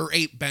 7 or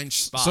 8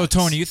 bench spots. So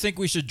Tony, you think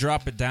we should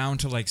drop it down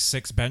to like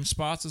 6 bench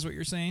spots? Is what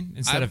you're saying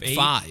instead of 8?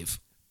 5.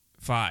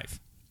 5.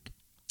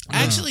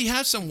 Actually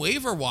have some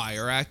waiver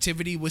wire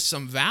activity with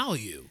some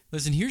value.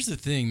 Listen, here's the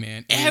thing,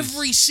 man.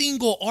 Every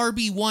single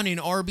RB1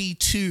 and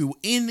RB2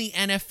 in the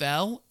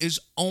NFL is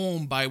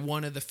owned by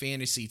one of the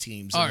fantasy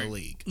teams in the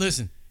league.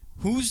 Listen,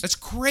 That's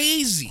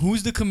crazy.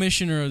 who's the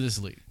commissioner of this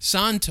league?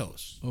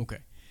 Santos. Okay.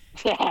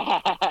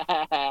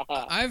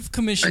 I've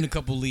commissioned a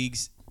couple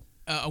leagues.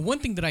 One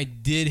thing that I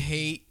did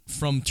hate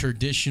from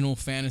traditional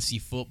fantasy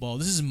football,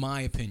 this is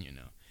my opinion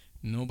now,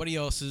 nobody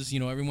else's,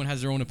 everyone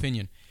has their own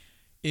opinion,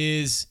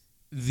 is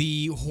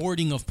the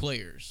hoarding of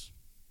players.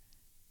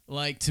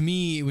 Like, to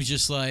me, it was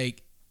just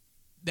like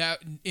that.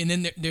 And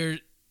then there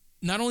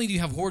not only do you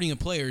have hoarding of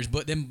players,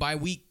 but then by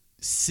week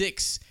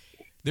 6,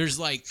 there's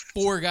like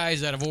 4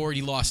 guys that have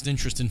already lost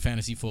interest in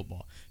fantasy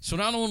football. So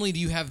not only do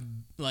you have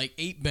like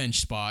 8 bench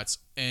spots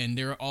and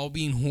they're all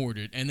being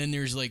hoarded, and then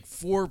there's like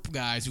 4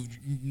 guys who've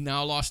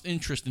now lost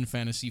interest in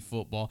fantasy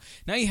football.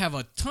 Now you have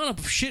a ton of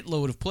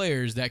shitload of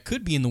players that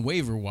could be in the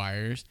waiver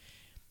wires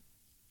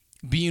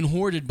being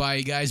hoarded by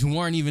guys who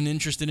aren't even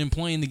interested in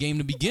playing the game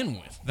to begin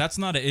with. That's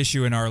not an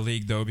issue in our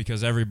league though,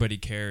 because everybody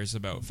cares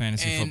about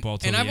fantasy football.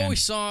 Till And the I've end.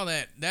 always saw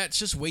that that's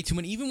just way too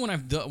many. Even when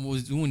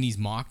was doing these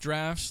mock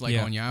drafts, like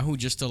on Yahoo,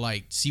 just to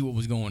like see what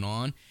was going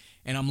on,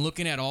 and I'm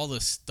looking at all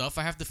the stuff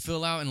I have to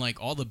fill out and like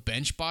all the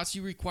bench spots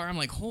you require. I'm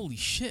like, holy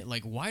shit!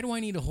 Like, why do I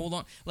need to hold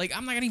on? Like,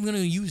 I'm not even going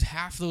to use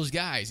half those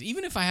guys.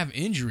 Even if I have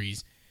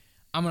injuries,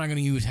 I'm not going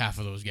to use half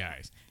of those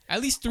guys. At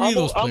least 3 of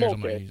those players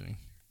I'm not using.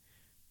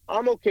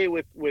 I'm okay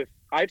with.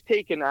 I've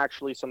taken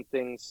actually some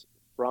things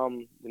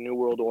from the New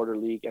World Order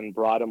League and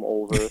brought them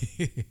over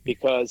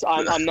because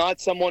I'm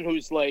not someone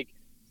who's like,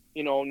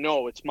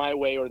 no, it's my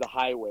way or the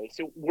highway.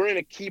 So we're in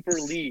a keeper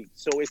league.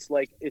 So it's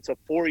like it's a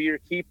 4-year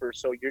keeper.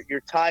 So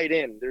you're tied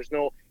in.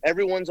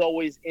 Everyone's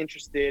always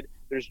interested.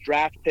 There's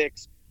draft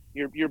picks.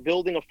 You're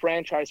building a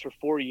franchise for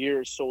 4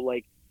 years. So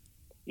like,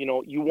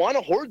 you want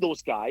to hoard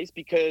those guys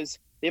because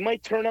they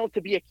might turn out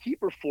to be a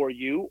keeper for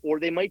you, or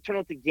they might turn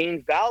out to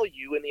gain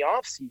value in the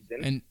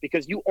offseason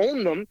because you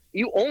own them.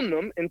 You own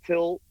them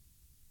until,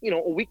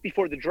 a week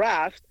before the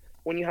draft.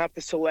 when you have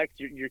to select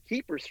your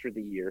keepers for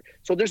the year.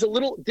 So there's a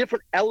little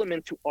different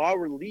element to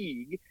our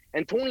league,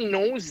 and Tony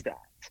knows that,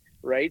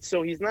 right?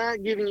 So he's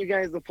not giving you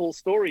guys the full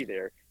story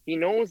there. He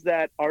knows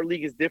that our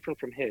league is different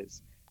from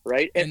his,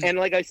 right? And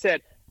like I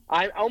said,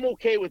 I'm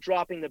okay with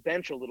dropping the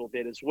bench a little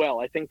bit as well.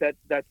 I think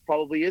that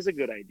probably is a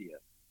good idea.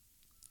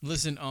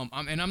 Listen,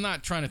 I'm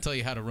not trying to tell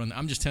you how to run.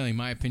 I'm just telling you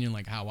my opinion,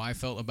 like how I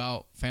felt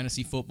about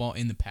fantasy football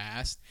in the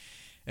past.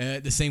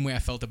 The same way I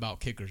felt about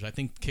kickers. I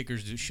think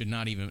kickers should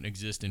not even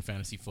exist in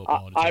fantasy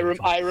football.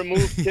 I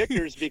removed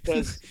kickers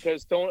because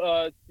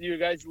you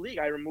guys' league.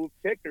 I removed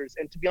kickers,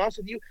 and to be honest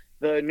with you,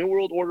 the New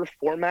World Order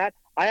format,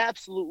 I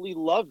absolutely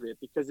love it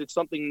because it's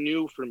something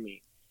new for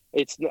me.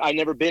 I've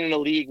never been in a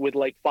league with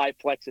like 5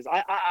 flexes.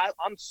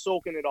 I'm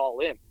soaking it all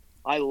in.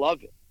 I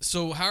love it.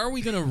 So how are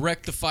we going to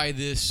rectify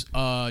this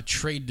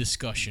trade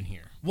discussion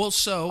here? Well,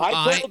 so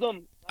I told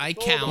them. I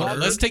count.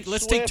 Let's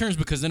take turns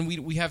because then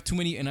we have too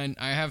many, and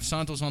I have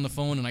Santos on the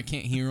phone and I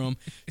can't hear him.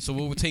 So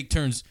we'll take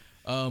turns.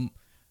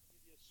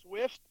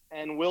 Swift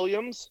and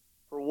Williams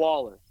for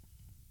Waller.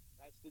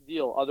 That's the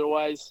deal.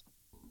 Otherwise,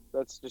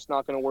 that's just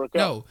not going to work out.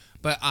 No,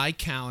 but I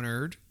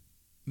countered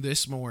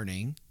this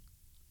morning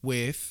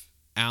with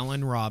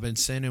Allen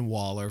Robinson and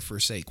Waller for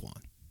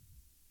Saquon.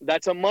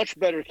 That's a much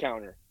better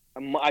counter.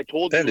 I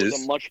told you it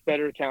was a much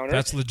better counter.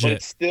 That's legit.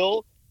 But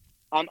still,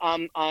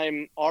 I'm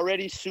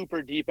already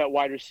super deep at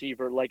wide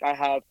receiver. Like I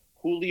have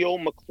Julio,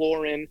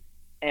 McLaurin,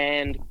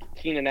 and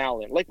Keenan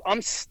Allen. Like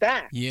I'm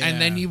stacked. Yeah.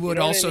 And then you would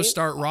also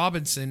start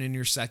Robinson in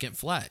your second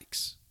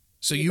flex.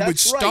 So you would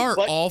start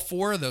all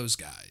 4 of those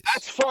guys.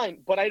 That's fine,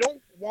 but I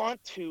don't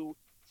want to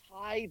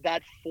tie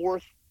that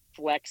 4th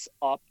flex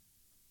up,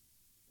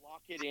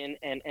 lock it in,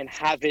 and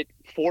have it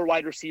 4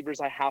 wide receivers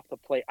I have to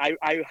play.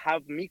 I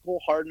have Mecole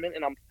Hardman,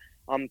 and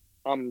I'm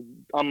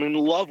in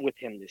love with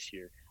him this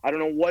year. I don't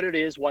know what it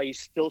is, why he's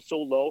still so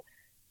low.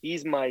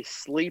 He's my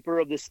sleeper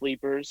of the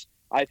sleepers.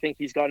 I think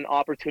he's got an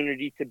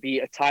opportunity to be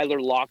a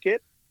Tyler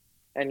Lockett,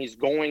 and he's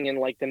going in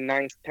like the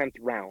 9th, 10th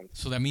round.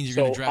 So that means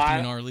you're going to draft him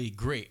in our league.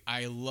 Great.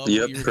 I love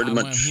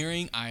what I'm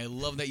hearing. I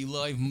love that you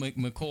love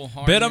Mecole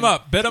Hardman.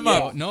 Bid him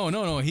up.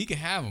 No. He can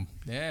have him.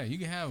 Yeah, you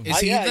can have him. Is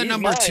he the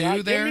number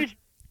 2 there?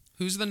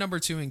 Who's the number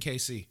 2 in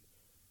KC?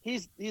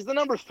 He's the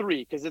number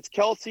 3 because it's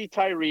Kelsey,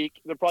 Tyreek.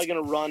 They're probably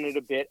going to run it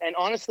a bit. And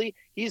honestly,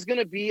 he's going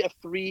to be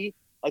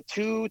a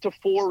 2 to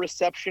 4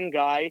 reception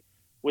guy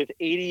with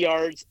 80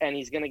 yards, and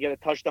he's going to get a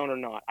touchdown or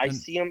not. I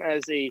see him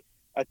as a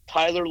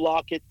Tyler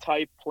Lockett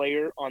type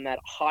player on that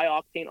high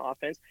octane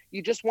offense.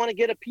 You just want to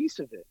get a piece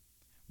of it.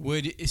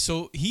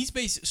 So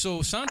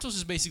Santos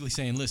is basically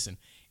saying, listen,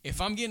 if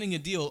I'm getting a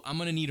deal, I'm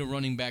going to need a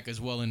running back as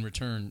well in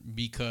return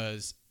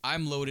because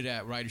I'm loaded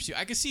at wide receiver.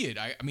 I can see it.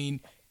 I mean,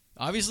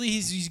 obviously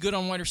he's good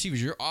on wide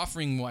receivers. You're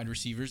offering wide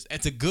receivers.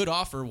 It's a good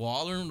offer.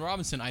 Waller and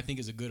Robinson, I think,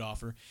 is a good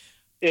offer.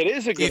 It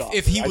is a good offer.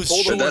 If he was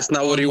short, that's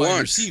not what he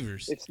wants.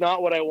 Receivers. It's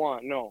not what I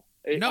want. No.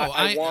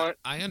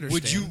 I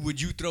understand.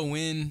 Would you throw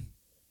in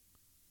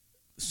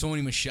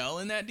Sony Michel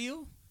in that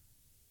deal?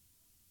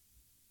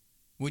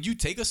 Would you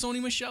take a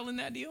Sony Michel in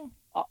that deal?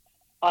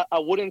 I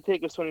wouldn't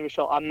take a Sony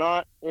Michel. I'm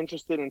not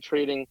interested in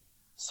trading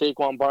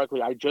Saquon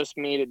Barkley. I just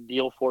made a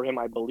deal for him.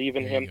 I believe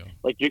in him.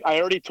 I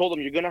already told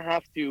him, you're going to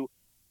have to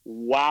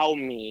wow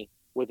me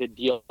with a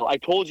deal. I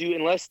told you,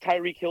 unless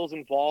Tyreek Hill's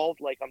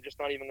involved, I'm just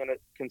not even going to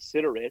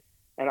consider it.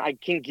 And I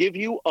can give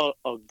you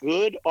a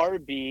good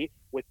RB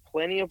with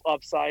plenty of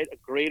upside, a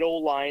great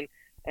O-line,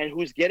 and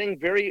who's getting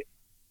very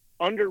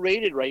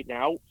underrated right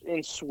now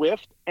in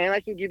Swift. And I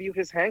can give you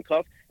his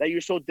handcuff that you're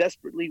so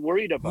desperately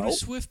worried about. Who does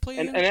Swift play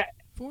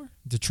for?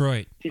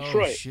 Detroit.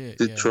 Oh, shit.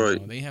 Detroit.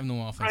 Yeah, no, they have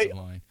no offensive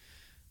line.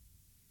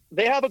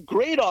 They have a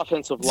great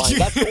offensive line.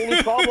 That's the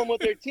only problem with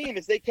their team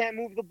is they can't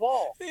move the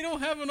ball. They don't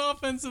have an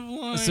offensive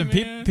line.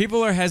 Listen,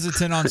 people are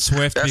hesitant on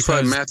Swift That's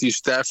because why Matthew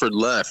Stafford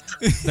left.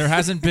 there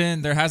hasn't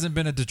been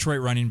a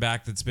Detroit running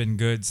back that's been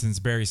good since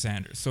Barry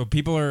Sanders. So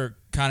people are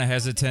kind of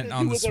hesitant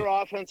on their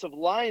offensive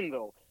line,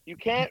 though. You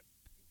can't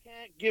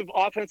give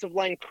offensive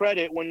line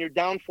credit when you're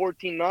down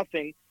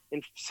 14-0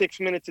 in 6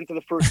 minutes into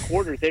the first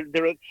quarter.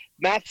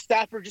 Matt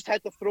Stafford just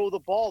had to throw the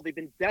ball. They've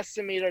been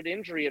decimated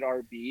injury at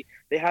RB.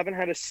 They haven't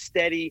had a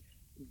steady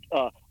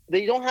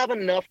they don't have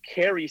enough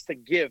carries to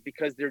give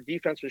because their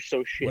defense was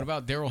so shit. What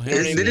about Darrell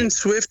Henry? Didn't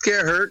Swift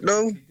get hurt,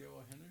 though?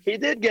 He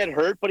did get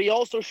hurt, but he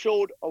also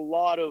showed a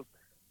lot of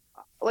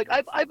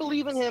I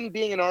believe in him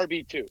being an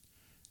RB2.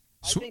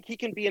 I think he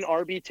can be an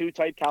RB2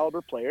 type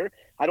caliber player.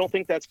 I don't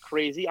think that's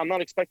crazy. I'm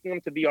not expecting him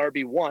to be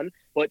RB1,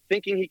 but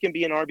thinking he can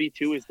be an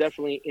RB2 is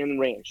definitely in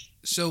range.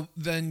 So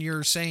then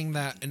you're saying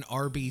that an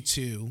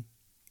RB2,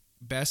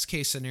 best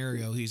case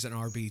scenario, he's an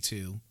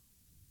RB2,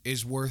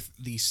 is worth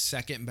the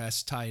second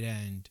best tight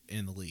end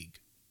in the league.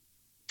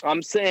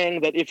 I'm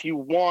saying that if you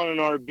want an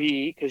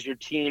RB because your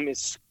team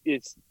it's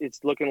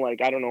looking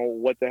like I don't know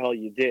what the hell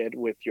you did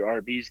with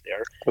your RBs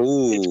there.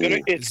 Ooh.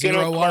 It's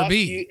gonna cost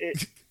RB. you.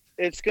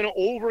 It's going to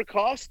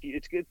overcost you.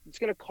 It's going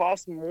to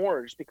cost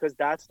more just because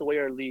that's the way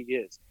our league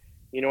is.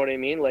 You know what I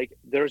mean?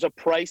 There's a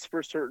price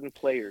for certain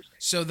players.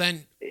 So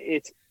then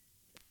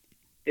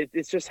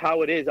it's just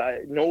how it is.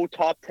 No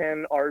top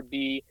 10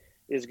 RB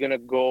is going to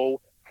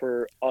go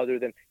for other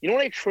than, you know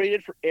what I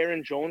traded for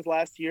Aaron Jones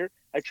last year?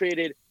 I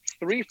traded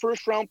 3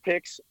 first-round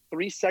picks,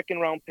 3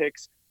 second-round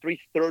picks, 3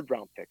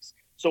 third-round picks.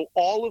 So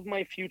all of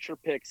my future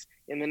picks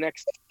in the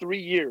next 3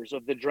 years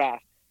of the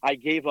draft, I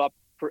gave up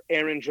for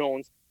Aaron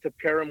Jones to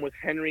pair him with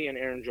Henry and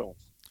Aaron Jones.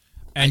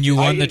 And you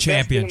won the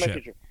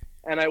championship.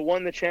 And I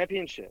won the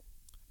championship.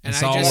 And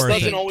it's all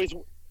worth it.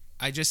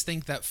 I just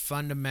think that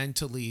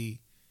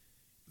fundamentally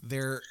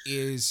there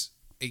is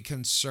a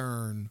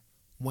concern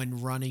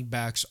when running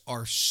backs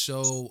are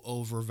so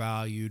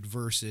overvalued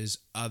versus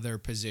other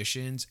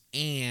positions,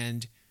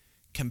 and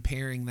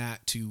comparing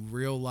that to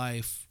real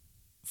life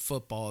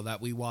football that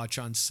we watch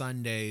on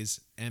Sundays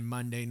and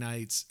Monday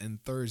nights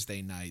and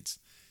Thursday nights,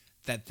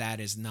 that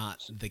is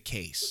not the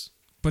case.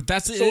 But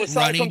that's so it.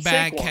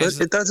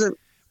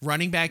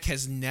 Running back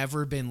has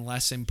never been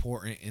less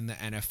important in the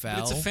NFL. But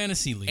it's a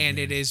fantasy league, and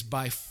man. it is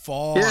by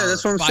far. Yeah,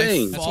 that's what I'm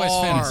saying. That's why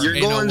it's fantasy.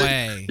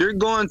 You're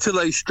going to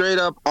like straight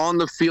up on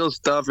the field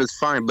stuff is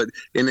fine, but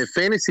in a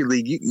fantasy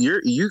league,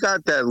 you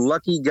got that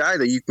lucky guy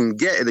that you can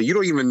get that you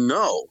don't even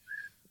know.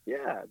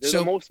 Yeah, they're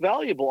the most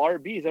valuable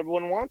RBs.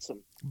 Everyone wants them.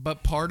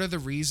 But part of the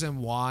reason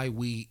why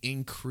we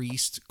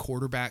increased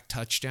quarterback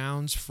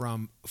touchdowns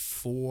from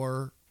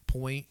 4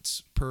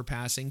 points per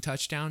passing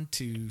touchdown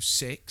to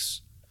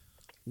 6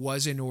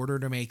 was in order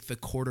to make the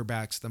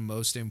quarterbacks the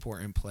most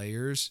important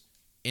players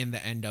in the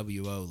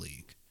NWO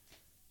league.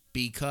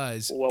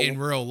 Because in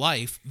real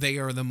life, they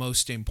are the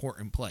most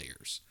important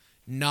players.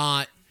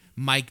 Not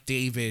Mike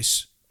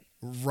Davis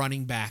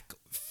running back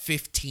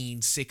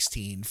 15,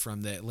 16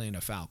 from the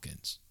Atlanta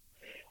Falcons.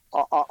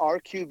 Our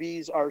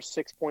QBs are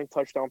 6-point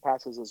touchdown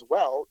passes as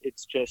well.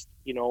 It's just,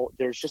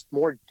 there's just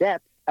more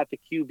depth at the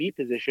QB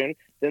position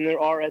than there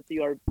are at the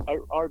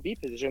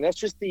RB position. That's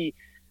just the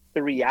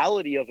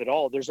reality of it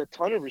all. There's a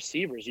ton of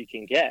receivers you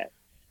can get.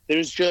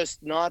 There's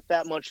just not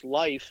that much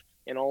life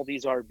in all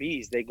these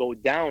RBs. They go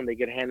down, they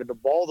get handed the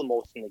ball the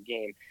most in the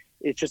game.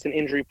 It's just an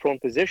injury-prone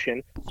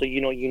position, so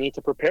you need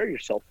to prepare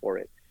yourself for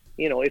it.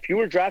 If you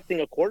were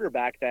drafting a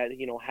quarterback that,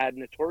 had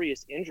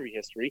notorious injury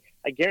history,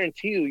 I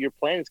guarantee you your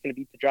plan is going to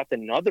be to draft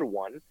another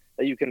one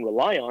that you can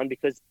rely on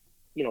because,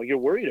 you're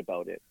worried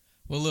about it.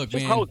 Well, look,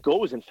 just man, how it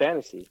goes in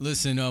fantasy.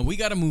 Listen, we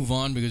got to move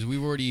on because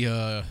we've already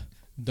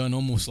done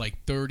almost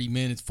like 30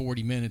 minutes,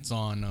 40 minutes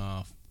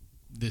on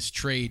this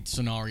trade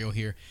scenario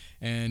here.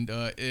 And,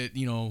 it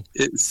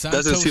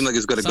doesn't seem like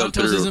it's going to go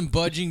through. Santos isn't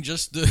budging,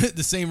 just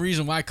the same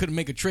reason why I couldn't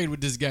make a trade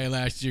with this guy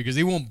last year because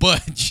he won't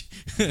budge.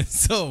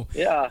 So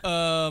yeah,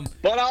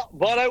 but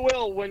I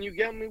will. When you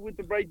get me with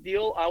the right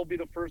deal, I'll be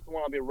the first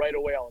one. I'll be right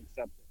away. I'll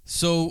accept it.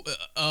 So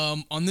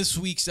on this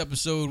week's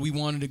episode, we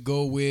wanted to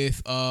go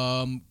with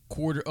running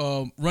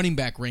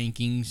back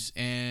rankings,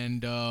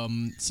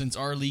 and since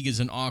our league is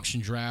an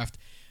auction draft,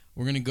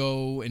 we're gonna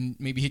go and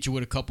maybe hit you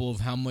with a couple of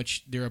how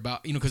much they're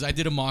about. Because I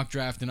did a mock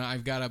draft and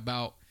I've got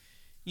about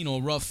a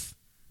rough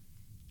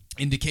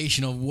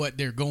indication of what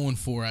they're going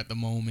for at the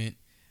moment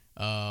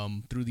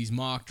through these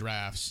mock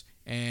drafts.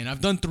 And I've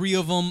done 3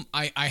 of them.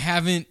 I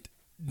haven't.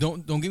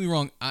 Don't get me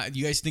wrong.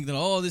 You guys think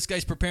that this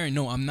guy's preparing?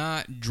 No, I'm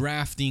not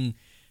drafting,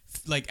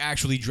 like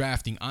actually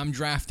drafting. I'm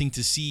drafting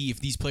to see if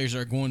these players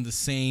are going the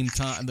same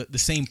time, the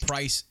same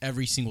price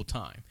every single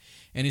time.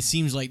 And it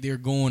seems like they're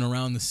going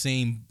around the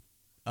same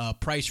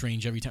price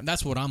range every time.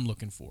 That's what I'm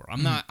looking for.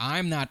 I'm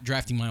not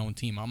drafting my own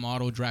team. I'm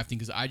auto drafting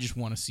because I just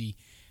want to see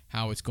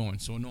how it's going.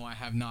 So no, I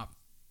have not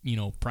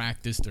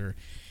practiced or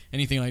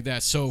anything like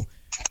that. So.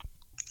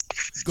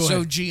 Go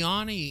ahead.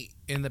 Gianni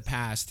in the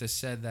past has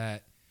said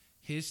that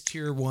his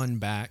tier 1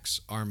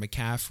 backs are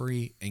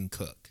McCaffrey and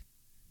Cook.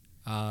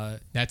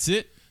 That's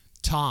it.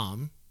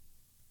 Tom,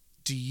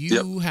 do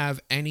you have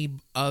any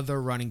other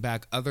running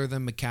back other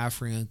than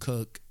McCaffrey and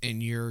Cook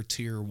in your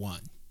tier 1?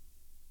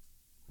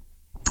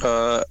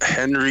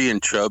 Henry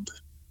and Chubb.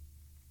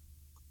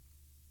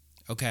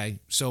 Okay,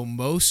 so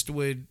most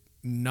would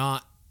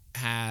not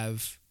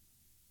have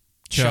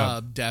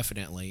Chubb,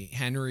 definitely.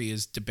 Henry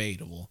is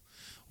debatable.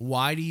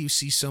 Why do you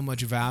see so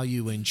much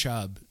value in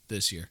Chubb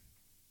this year?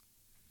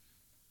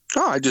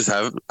 Oh, I just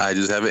have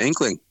an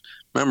inkling.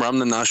 Remember, I'm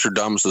the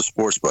Nostradamus of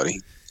sports, buddy.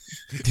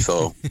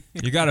 So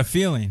you got a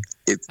feeling.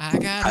 I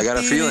got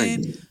a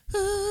feeling.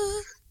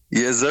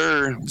 Yes,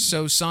 sir.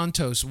 So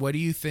Santos, what do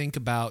you think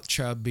about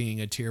Chubb being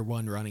a tier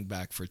 1 running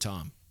back for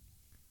Tom?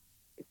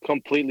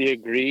 Completely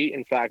agree.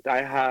 In fact,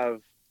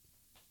 I'm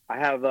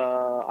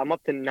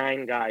up to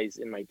 9 guys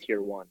in my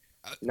tier 1.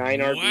 9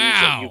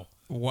 RBs.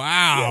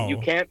 Wow.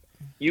 Yeah,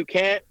 you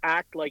can't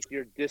act like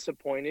you're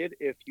disappointed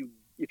if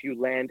you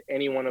land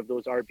any one of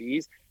those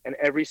RBs, and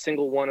every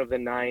single one of the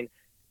 9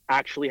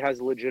 actually has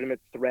a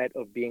legitimate threat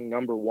of being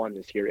number 1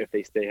 this year if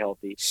they stay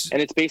healthy.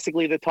 And it's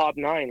basically the top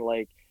 9.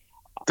 Like,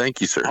 thank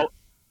you, sir.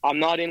 I'm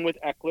not in with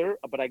Eckler,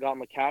 but I got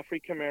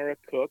McCaffrey, Kamara,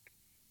 Cook.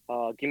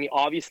 Give me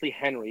obviously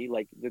Henry.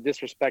 Like, the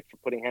disrespect for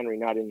putting Henry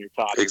not in your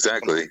top.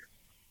 Exactly.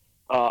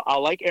 I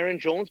like Aaron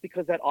Jones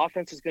because that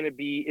offense is going to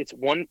be, it's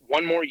one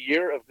more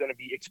year of going to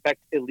be expect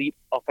elite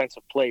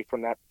offensive play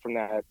from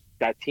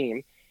that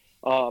team.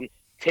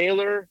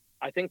 Taylor,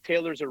 I think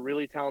Taylor's a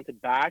really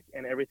talented back,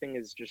 and everything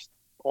is just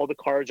all the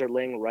cards are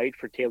laying right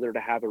for Taylor to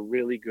have a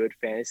really good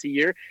fantasy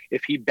year.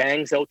 If he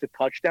bangs out the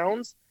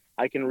touchdowns,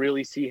 I can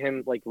really see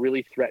him like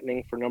really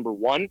threatening for number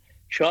one.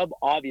 Chubb,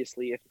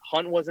 obviously, if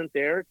Hunt wasn't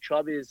there,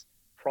 Chubb is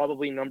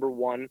probably number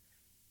one,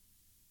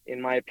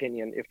 in my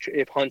opinion.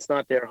 If Hunt's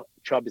not there,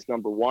 Chubb is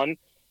number one.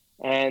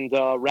 And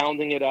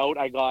rounding it out,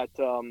 I got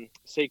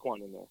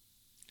Saquon in there,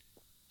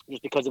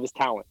 just because of his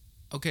talent.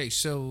 Okay,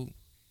 so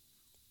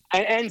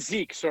and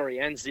Zeke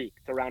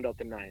to round out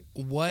the 9.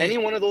 What? Any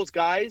one of those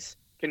guys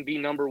can be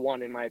number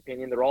one, in my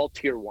opinion. They're all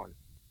tier 1.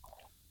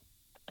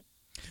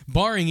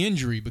 Barring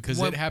injury, because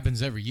it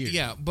happens every year.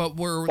 Yeah, but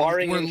we're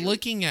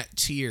looking at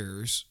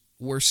tiers.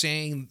 We're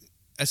saying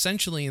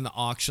essentially in the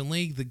auction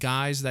league, the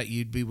guys that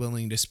you'd be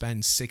willing to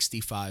spend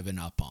 65 and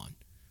up on.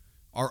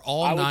 Are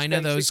all 9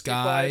 of those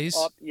guys?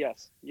 Up,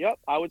 yes. Yep.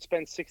 I would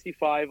spend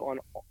 65 on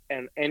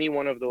any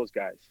one of those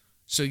guys.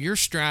 So your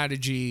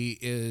strategy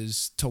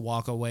is to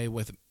walk away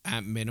with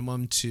at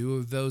minimum 2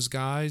 of those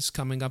guys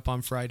coming up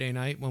on Friday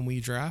night when we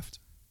draft?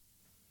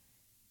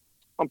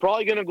 I'm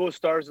probably going to go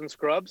stars and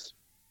scrubs.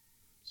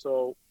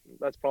 So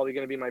that's probably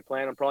going to be my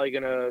plan. I'm probably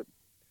going to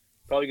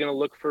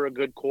look for a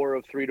good core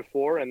of 3 to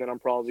 4, and then I'm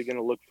probably going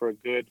to look for a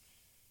good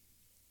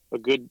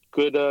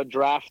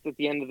draft at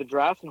the end of the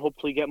draft and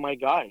hopefully get my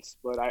guys.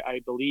 But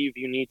I believe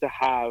you need to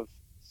have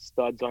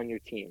studs on your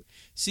team.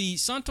 See,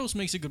 Santos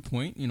makes a good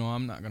point.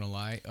 I'm not going to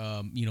lie.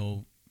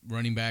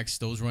 Running backs,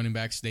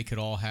 they could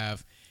all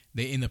have –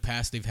 in the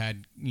past they've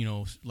had,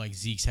 like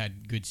Zeke's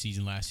had good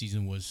season. Last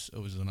season was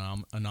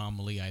an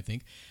anomaly, I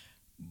think.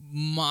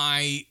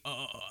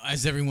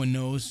 As everyone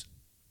knows,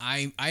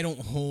 I don't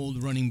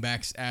hold running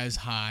backs as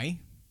high.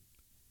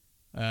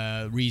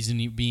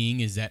 Reason being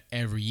is that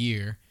every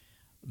year –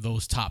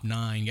 those top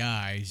 9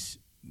 guys,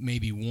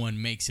 maybe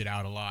one makes it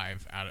out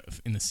alive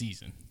in the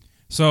season.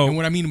 So, and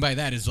what I mean by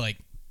that is like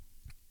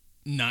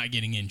not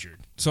getting injured.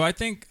 So I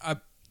think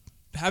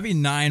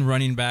having 9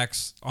 running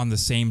backs on the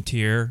same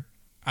tier,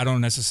 I don't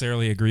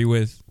necessarily agree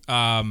with.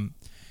 I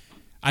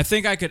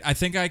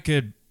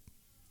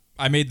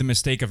made the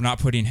mistake of not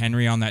putting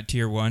Henry on that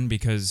tier 1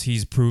 because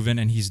he's proven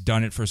and he's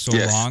done it for so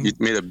long. You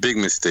made a big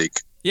mistake.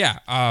 Yeah,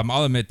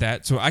 I'll admit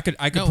that. So I could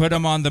put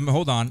him on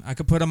the I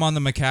could put him on the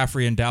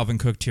McCaffrey and Dalvin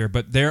Cook tier,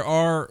 but there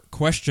are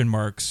question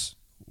marks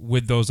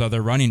with those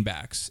other running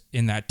backs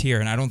in that tier,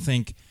 and I don't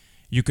think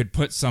you could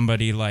put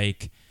somebody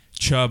like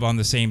Chubb on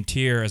the same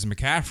tier as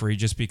McCaffrey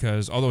just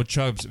because although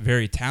Chubb's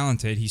very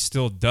talented, he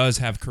still does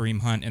have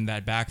Kareem Hunt in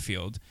that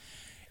backfield.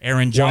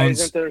 Aaron Jones. Why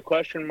isn't there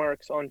question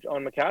marks on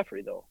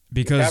McCaffrey though?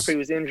 Because McCaffrey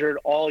was injured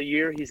all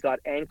year. He's got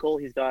ankle.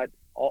 He's got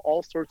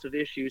all sorts of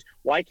issues.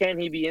 Why can't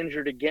he be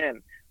injured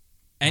again?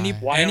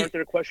 Why aren't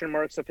there question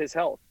marks of his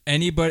health?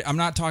 Anybody, I'm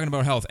not talking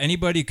about health.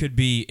 Anybody could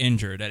be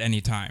injured at any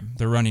time.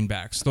 The running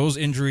backs. Those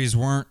injuries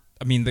weren't.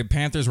 I mean, the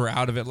Panthers were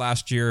out of it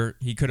last year.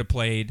 He could have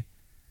played,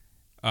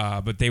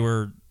 but they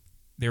were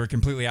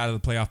completely out of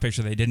the playoff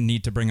picture. They didn't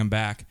need to bring him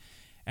back.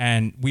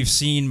 And we've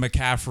seen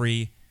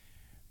McCaffrey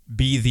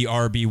be the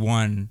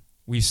RB1.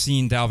 We've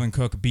seen Dalvin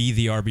Cook be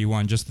the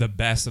RB1, just the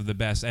best of the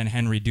best, and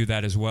Henry do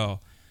that as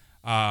well.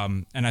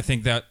 And I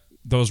think that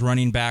those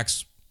running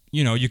backs,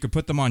 you could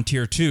put them on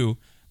tier 2.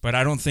 But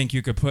I don't think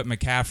you could put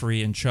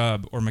McCaffrey and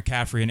Chubb or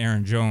McCaffrey and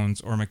Aaron Jones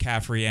or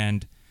McCaffrey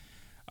and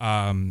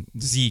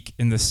Zeke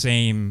in the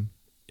same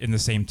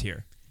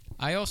tier.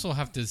 I also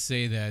have to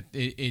say that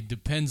it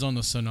depends on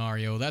the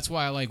scenario. That's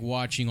why I like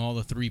watching all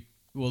the 3.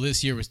 Well,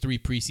 this year was 3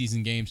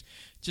 preseason games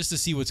just to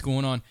see what's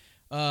going on.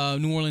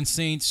 New Orleans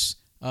Saints.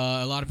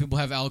 A lot of people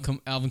have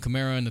Alvin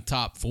Kamara in the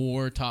top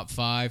 4, top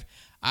 5.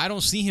 I don't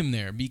see him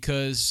there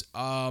because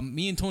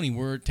me and Tony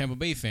were Tampa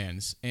Bay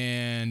fans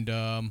and.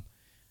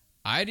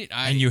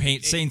 And you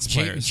hate Saints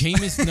players.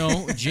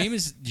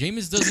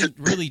 Jameis doesn't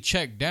really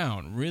check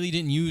down. Really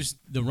didn't use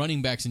the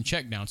running backs in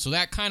check down. So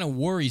that kind of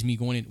worries me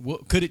going in.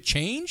 Could it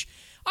change?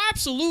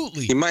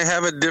 Absolutely. He might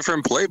have a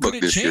different playbook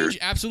this year.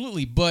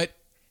 Absolutely. But,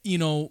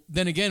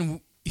 then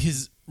again,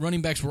 his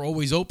running backs were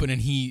always open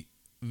and he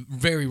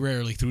very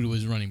rarely threw to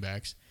his running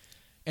backs.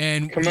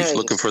 And he's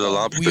looking for the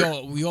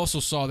lobster. We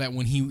also saw that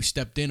when he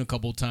stepped in a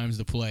couple of times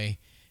to play,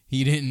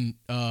 he didn't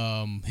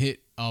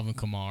hit Alvin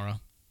Kamara.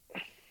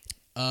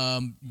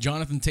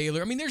 Jonathan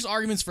Taylor. I mean, there's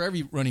arguments for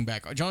every running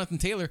back. Jonathan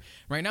Taylor,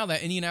 right now,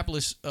 that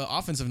Indianapolis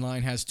offensive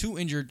line has 2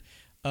 injured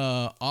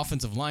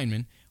offensive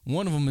linemen.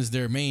 One of them is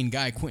their main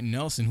guy, Quentin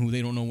Nelson, who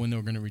they don't know when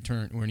he's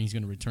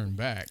going to return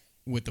back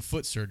with the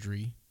foot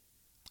surgery.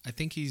 I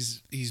think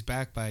he's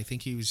back, but I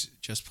think he was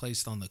just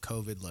placed on the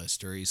COVID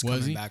list, or he's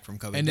coming back from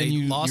COVID. And they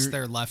lost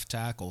their left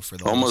tackle for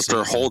the almost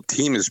their whole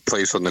team is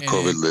placed on the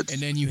COVID list.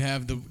 And then you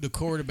have the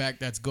quarterback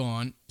that's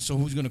gone. So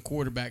who's going to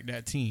quarterback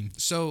that team?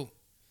 So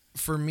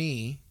for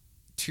me,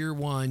 tier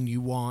 1, you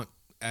want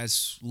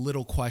as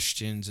little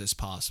questions as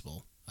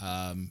possible.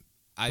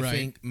 I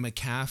think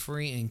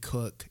McCaffrey and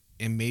Cook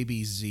and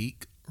maybe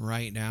Zeke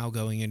right now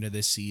going into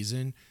this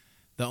season,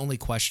 the only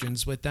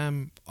questions with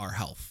them are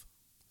health.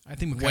 I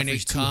think when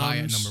McCaffrey's it too high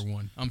at comes- number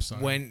 1. I'm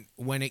sorry.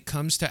 When it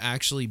comes to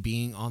actually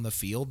being on the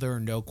field, there are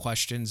no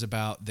questions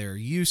about their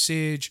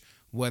usage,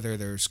 whether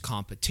there's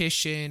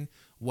competition,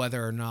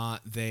 whether or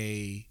not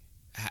they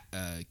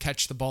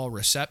catch the ball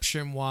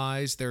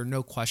reception-wise. There are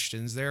no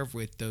questions there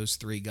with those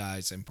three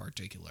guys in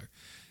particular.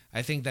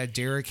 I think that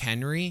Derrick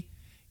Henry,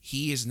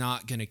 he is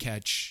not going to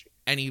catch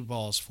any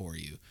balls for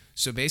you.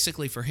 So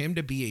basically, for him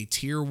to be a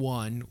tier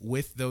 1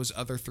 with those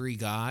other three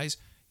guys,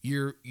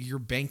 you're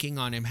banking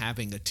on him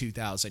having a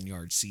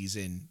 2,000-yard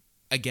season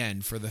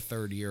again for the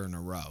third year in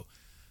a row.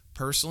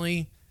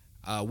 Personally,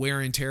 wear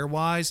and tear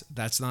wise,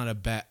 that's not a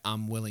bet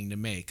I'm willing to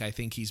make. I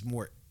think he's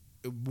more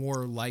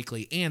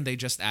likely, and they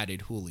just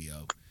added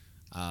Julio.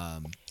 I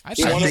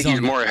think he's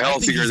more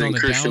healthier than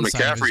Christian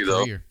McCaffrey,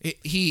 though.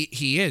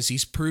 He is.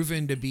 He's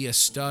proven to be a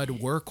stud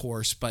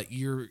workhorse, but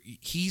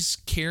he's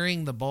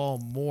carrying the ball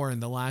more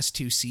in the last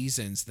 2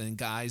 seasons than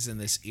guys in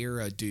this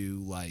era do,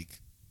 like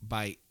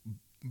by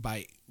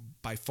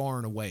far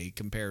and away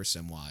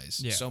comparison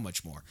wise. Yeah. So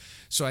much more.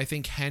 So I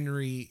think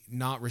Henry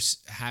not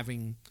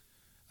having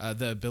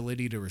the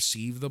ability to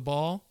receive the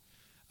ball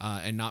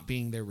and not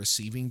being their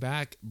receiving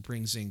back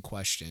brings in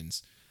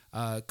questions.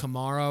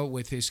 Kamara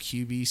with his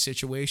QB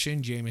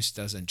situation, Jameis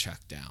doesn't check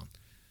down.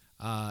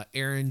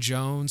 Aaron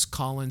Jones,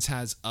 Collins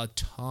has a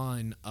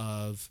ton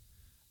of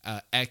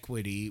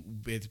equity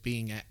with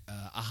being a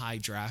high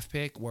draft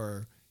pick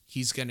where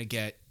he's going to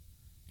get...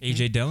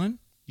 A.J. Dillon?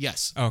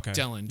 Yes. Okay.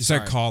 Dillon. You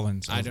said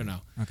Collins. I don't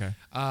know. Okay.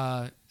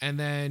 And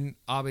then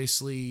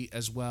obviously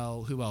as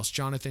well, who else?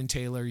 Jonathan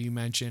Taylor, you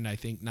mentioned. I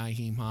think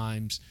Nyheim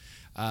Hines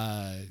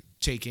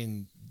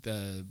taking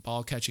the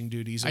ball catching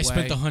duties away. I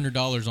spent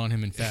 $100 on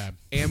him in Fab.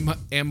 And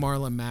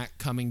Marlon Mack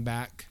coming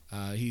back.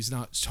 He's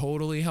not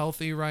totally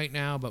healthy right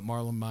now, but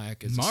Marlon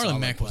Mack is a solid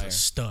Mack player. was a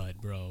stud,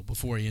 bro,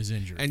 before he is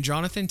injured. And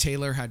Jonathan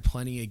Taylor had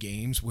plenty of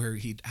games where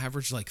he'd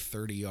average like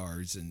 30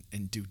 yards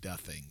and do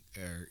nothing.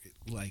 Or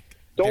like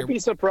Don't be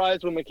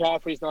surprised when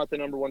McCaffrey's not the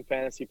number 1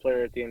 fantasy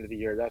player at the end of the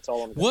year. That's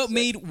all I'm going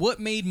to say. What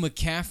made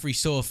McCaffrey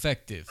so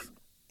effective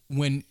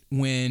when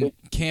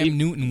Cam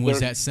Newton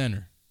was at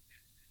center?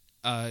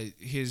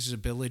 His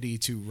ability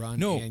to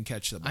run and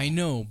catch the ball. I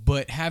know,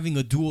 but having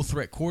a dual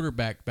threat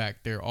quarterback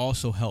back there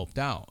also helped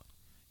out.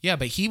 Yeah,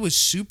 but he was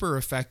super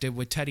effective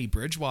with Teddy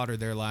Bridgewater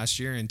there last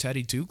year, and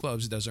Teddy Two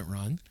Gloves doesn't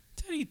run.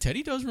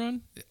 Teddy does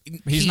run.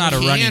 He's not a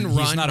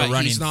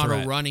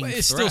running But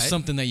it's still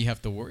something that you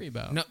have to worry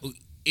about. No,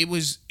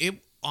 it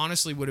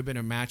honestly would have been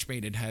a match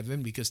made in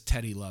heaven because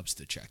Teddy loves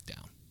to check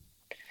down.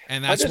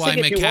 And that's why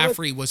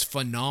McCaffrey was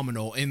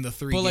phenomenal in the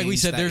 3 games like we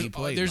said, that he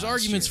played there's last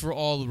arguments year. for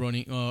all the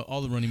running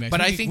backs. But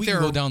I think we there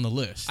can are, go down the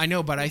list. I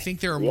know, but I think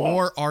there are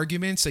more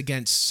arguments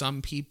against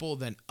some people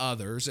than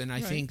others, and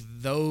I think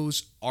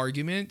those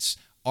arguments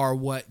are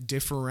what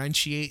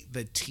differentiate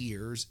the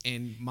tiers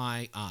in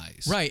my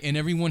eyes. Right, and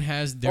everyone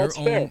has their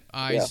own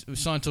eyes. Yeah.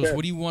 Santos,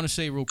 what do you want to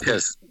say real quick?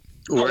 Yes,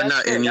 we're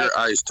not in your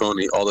eyes,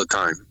 Tony, all the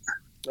time.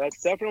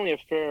 That's definitely a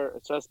fair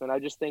assessment. I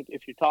just think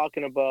if you're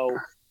talking about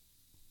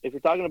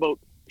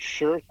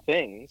sure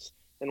things,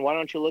 then why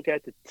don't you look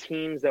at the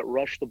teams that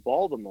rush the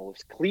ball the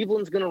most?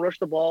 Cleveland's going to rush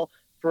the ball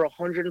for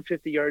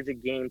 150 yards a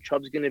game.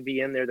 Chubb's going to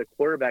be in there. The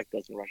quarterback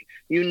doesn't rush it.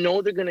 You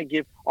know they're going to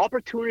give –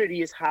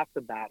 opportunity is half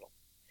the battle.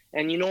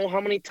 And you know how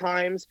many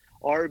times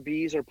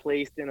RBs are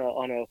placed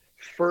on a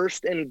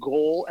first and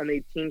goal and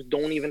teams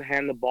don't even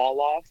hand the ball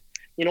off?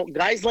 You know,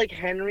 guys like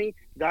Henry,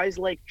 guys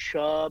like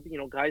Chubb, you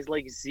know, guys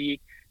like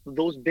Zeke,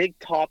 those big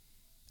top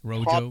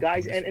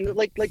guys, and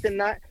like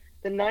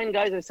the 9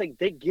 guys, it's like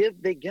they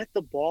get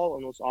the ball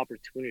on those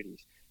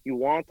opportunities. You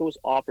want those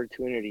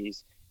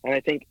opportunities. And I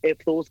think if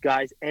those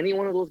guys, any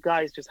one of those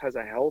guys just has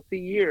a healthy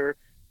year,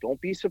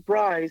 don't be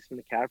surprised.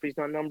 McCaffrey's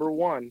not number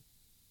 1.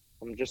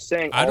 I'm just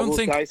saying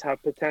those guys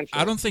have potential.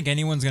 I don't think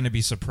anyone's going to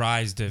be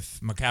surprised if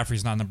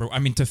McCaffrey's not number 1. I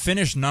mean, to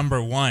finish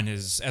number 1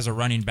 as a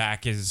running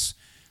back is,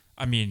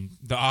 I mean,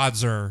 the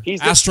odds are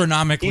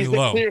astronomically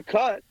low. He's the clear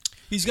cut.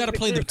 He's got to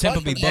play the Tampa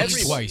Bay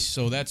Bucks twice,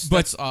 so that's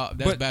bad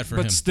for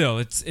him. But still,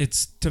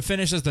 it's to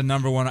finish as the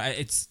number 1.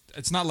 It's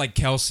not like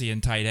Kelsey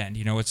in tight end.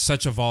 You know, it's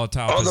such a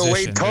volatile position. The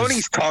way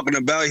Tony's talking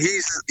about,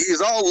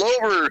 he's all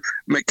over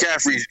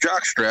McCaffrey's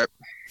jockstrap.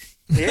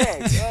 Yeah,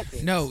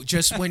 exactly. No,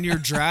 just when you're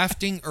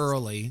drafting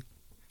early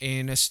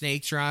in a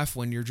snake draft,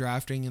 when you're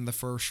drafting in the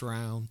first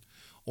round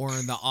or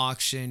in the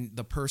auction,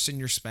 the person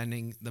you're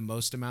spending the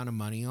most amount of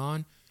money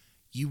on,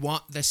 you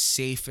want the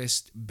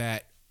safest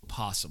bet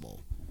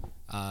possible.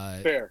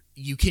 Fair.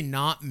 You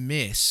cannot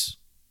miss.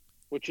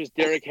 Which is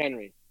Derrick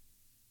Henry.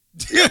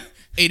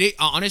 It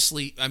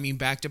honestly, I mean,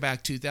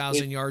 back-to-back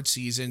 2,000-yard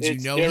seasons. You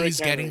know Derrick he's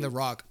Henry. Getting the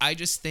rock. I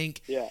just think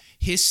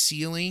his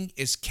ceiling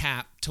is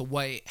capped to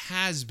what it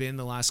has been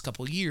the last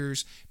couple of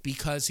years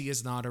because he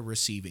is not a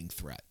receiving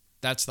threat.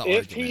 That's the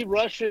argument.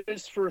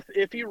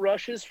 If he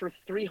rushes for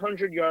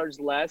 300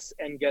 yards less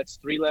and gets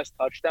 3 less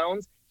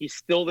touchdowns, he's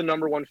still the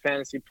number 1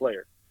 fantasy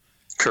player.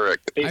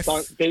 Correct.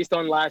 Based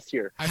on last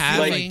year.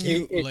 I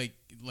feel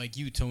like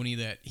you, Tony,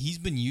 that he's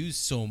been used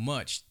so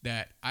much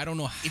that I don't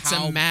know it's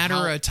a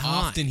matter of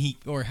time. Often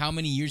or how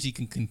many years he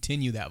can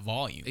continue that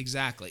volume.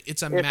 Exactly.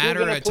 It's a if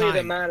matter you're of play time.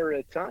 the matter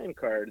of time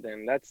card,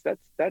 then that's a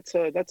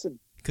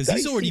because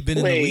he's already been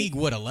in the play. league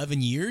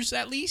 11 years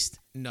at least.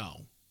 No.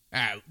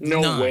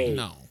 No 9. way.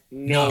 No.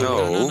 No.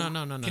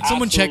 Can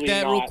someone check Absolutely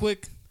that real not.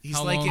 quick? He's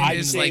How like long in has he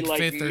his been- like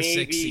fifth or maybe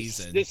sixth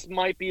season. This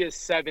might be his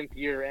 7th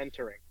year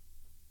entering.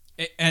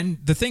 And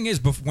the thing is,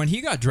 when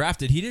he got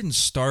drafted, he didn't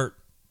start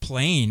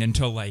playing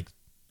until like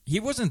he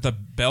wasn't the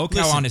bell cow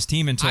Listen, on his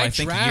team until I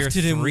think year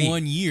drafted 3. him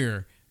 1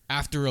 year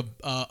after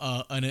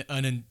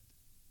an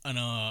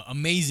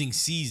amazing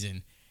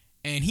season,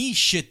 and he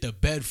shit the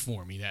bed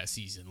for me that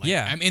season. Like,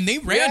 Yeah. I mean, they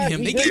ran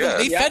him. They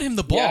fed him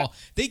the ball.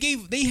 They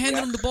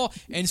handed him the ball,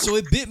 and so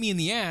it bit me in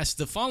the ass.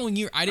 The following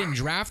year, I didn't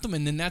draft him,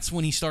 and then that's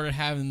when he started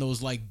having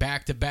those like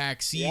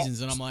back-to-back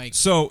seasons, and I'm like,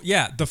 So,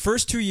 yeah, the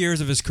first 2 years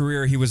of his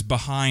career, he was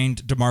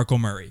behind DeMarco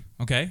Murray,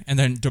 okay? And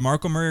then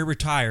DeMarco Murray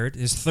retired.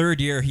 His 3rd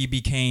year, he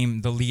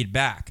became the lead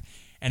back.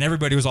 And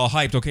everybody was all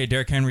hyped, okay,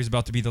 Derrick Henry's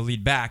about to be the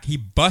lead back. He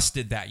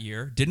busted that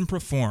year, didn't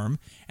perform.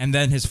 And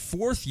then his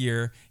 4th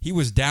year, he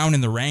was down in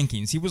the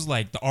rankings. He was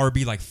like the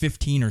RB like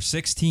 15 or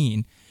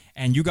 16.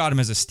 And you got him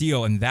as a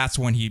steal, and that's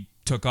when he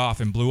took off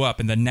and blew up.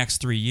 In the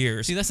next 3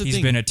 years, See, that's the he's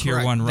thing. been a tier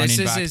Correct. 1 running This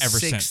is back his ever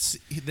sixth-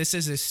 since. This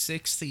is his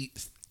sixth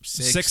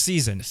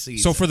season.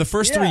 season. So for the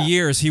first 3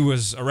 years, he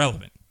was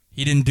irrelevant.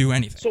 He didn't do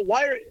anything. So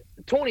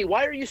Tony,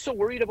 why are you so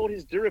worried about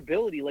his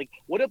durability? Like,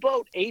 what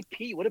about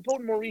AP? What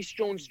about Maurice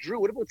Jones-Drew?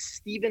 What about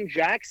Steven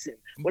Jackson?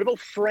 What about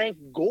Frank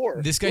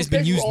Gore? this guy's Those been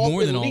guys used were all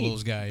more than all elite.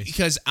 those guys.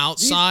 Because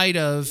outside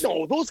of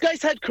No, those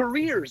guys had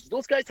careers.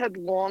 Those guys had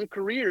long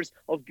careers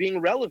of being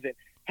relevant.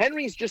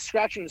 Henry's just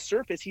scratching the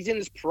surface. He's in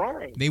his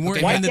prime. They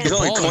weren't Why handed the can't-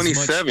 He's only ball as much.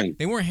 27.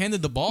 They weren't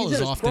handed the ball He's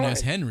as in his often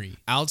as prime. Henry.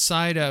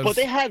 outside of But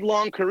they had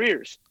long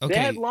careers. Okay. They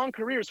had long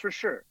careers for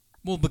sure.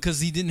 Well, because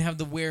he didn't have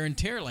the wear and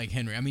tear like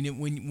Henry. I mean,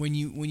 when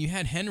you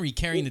had Henry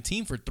carrying the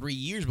team for 3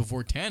 years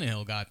before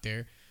Tannehill got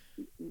there,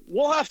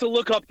 We'll have to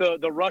look up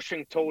the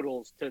rushing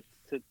totals to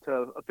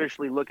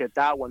officially look at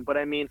that one. But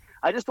I mean,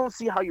 I just don't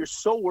see how you're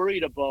so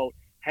worried about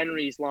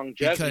Henry's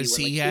longevity. Because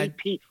when, he like, had-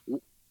 AP,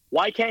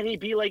 why can't he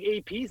be like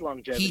AP's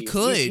longevity? He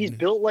could. He's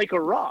built like a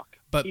rock.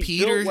 But He's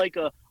Peter- built like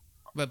a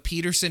but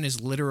Peterson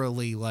is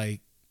literally like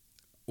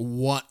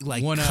what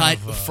like One cut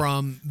of,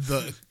 from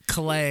the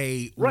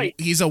clay. right.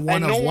 He's a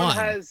one and of no one. one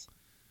has.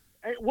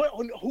 And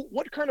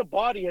what kind of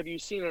body have you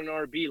seen on an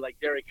RB like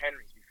Derrick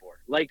Henry's before?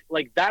 Like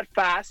that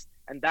fast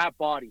and that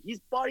body. His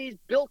body is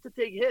built to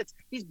take hits.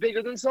 He's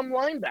bigger than some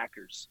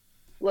linebackers.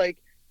 Like,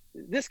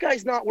 this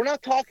guy's not. We're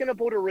not talking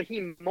about a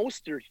Raheem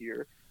Mostert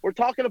here. We're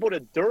talking about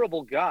a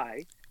durable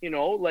guy. You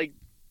know, like,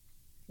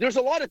 there's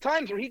a lot of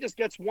times where he just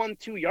gets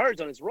 1-2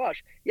 yards on his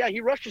rush. Yeah, he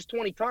rushes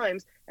 20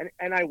 times,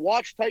 and I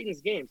watch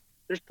Titans games.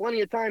 There's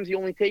plenty of times he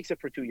only takes it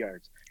for 2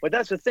 yards. But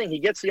that's the thing. He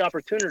gets the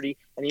opportunity,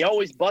 and he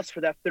always busts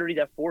for that 30,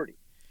 that 40.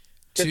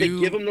 Because they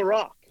give him the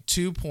rock.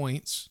 2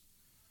 points.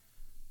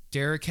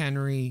 Derrick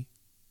Henry,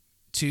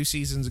 2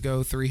 seasons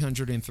ago,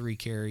 303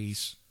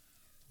 carries.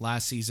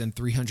 Last season,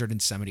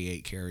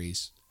 378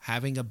 carries.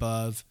 Having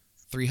above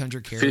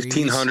 300 carries.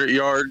 1,500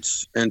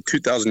 yards and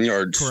 2,000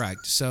 yards.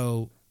 Correct.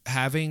 So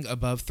having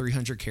above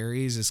 300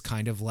 carries is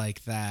kind of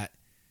like that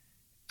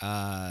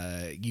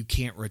you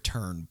can't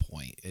return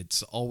point.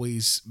 It's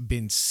always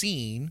been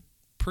seen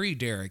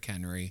pre-Derrick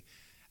Henry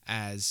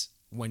as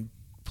when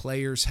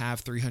players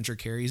have 300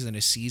 carries in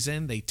a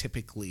season, they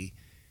typically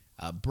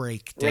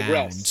break down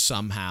Regress.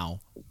 somehow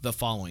the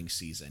following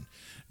season.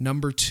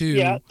 Number 2,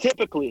 Yeah,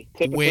 typically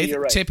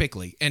you're right.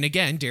 typically, and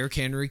again, Derrick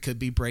Henry could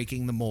be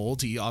breaking the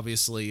mold. He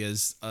obviously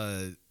is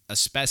a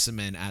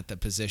specimen at the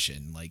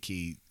position. Like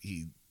he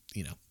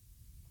you know,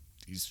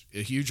 he's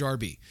a huge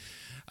RB.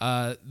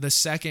 The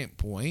second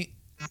point,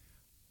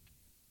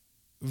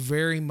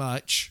 very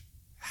much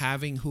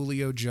having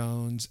Julio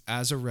Jones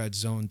as a red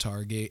zone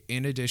target,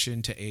 in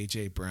addition to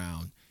AJ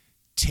Brown,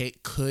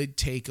 could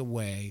take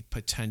away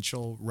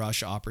potential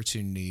rush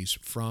opportunities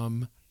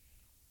from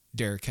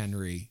Derrick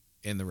Henry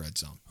in the red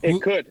zone.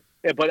 It could.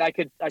 Yeah, but I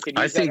could use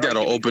I think that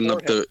that'll argument open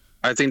up for him.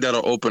 I think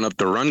that'll open up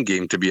the run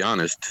game, to be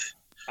honest.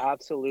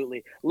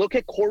 Absolutely. Look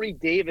at Corey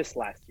Davis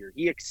last year.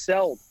 He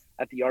excelled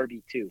at the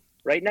RB2.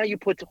 Right now, you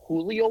put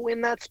Julio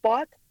in that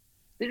spot,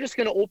 they're just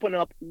going to open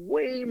up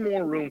way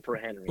more room for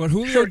Henry. But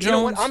Julio Sure, you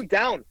know what? Jones- I'm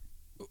down.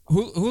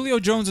 Julio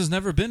Jones has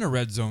never been a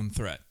red zone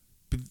threat.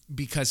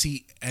 Because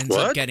he ends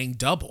up What? getting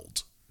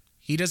doubled.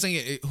 He doesn't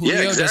get, Julio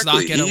does exactly.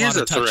 not get a He lot is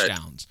of a threat.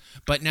 touchdowns.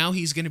 But now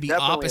he's going to be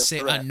Definitely a opposite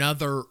threat.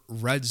 another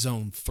red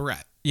zone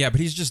threat. Yeah,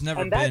 but he's just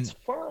never And been that's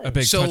fine. a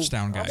big So-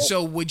 touchdown guy.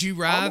 So would you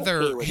okay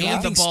rather with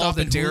hand that. the ball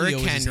to Derrick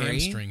Julio is his Henry?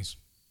 hamstrings.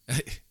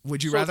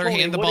 Would you So, rather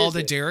Tony, hand the what ball is to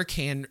it? Derrick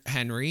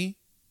Henry,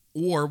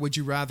 or would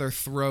you rather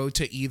throw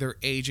to either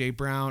AJ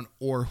Brown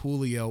or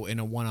Julio in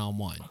a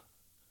one-on-one?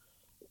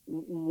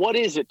 What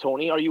is it,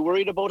 Tony? Are you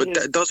worried about But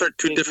his those are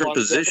two his different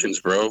longevity? positions,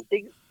 bro.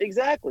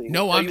 Exactly.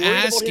 No, Are I'm you worried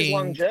about his asking-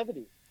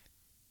 longevity.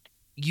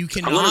 You I'm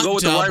cannot going to go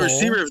with double. the wide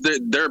receiver if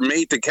they're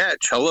made to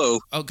catch. Hello.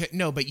 Okay,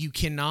 no, but you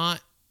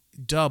cannot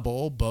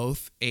double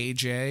both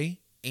AJ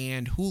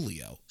and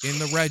Julio in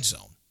the red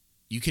zone.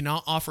 You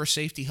cannot offer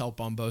safety help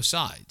on both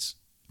sides.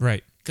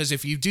 Right. Because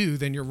if you do,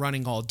 then you're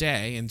running all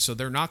day, and so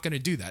they're not going to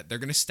do that. They're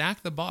going to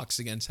stack the box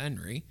against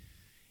Henry,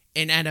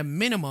 and at a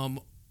minimum,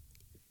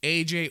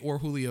 AJ or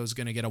Julio is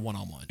going to get a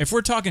one-on-one. If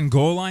we're talking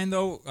goal line,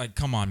 though, like,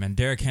 come on, man.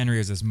 Derrick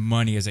Henry is as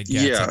money as it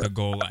gets Yeah. at the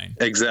goal line.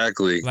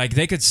 Exactly. Like,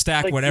 they could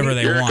stack Like, whatever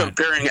they You're want.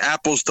 comparing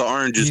apples to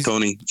oranges,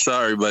 Tony.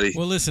 Sorry, buddy.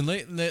 Well, listen.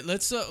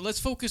 Let's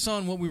focus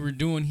on what we were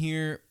doing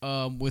here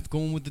with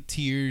going with the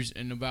tiers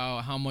and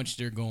about how much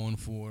they're going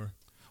for.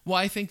 Well,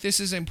 I think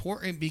this is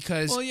important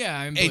because Well,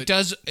 yeah,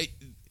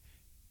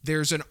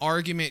 there's an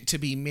argument to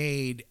be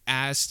made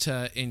as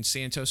to, in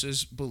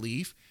Santos's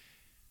belief,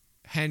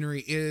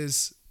 Henry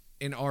is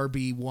in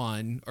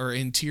RB1 or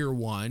in tier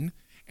 1,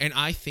 and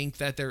I think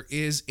that there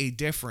is a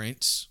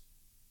difference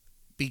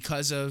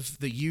because of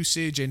the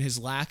usage and his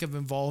lack of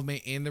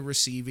involvement in the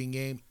receiving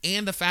game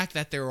and the fact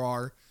that there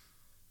are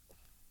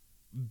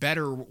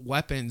better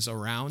weapons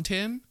around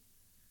him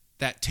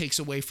that takes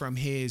away from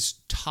his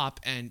top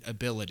end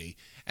ability.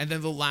 And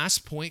then the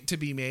last point to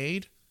be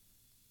made,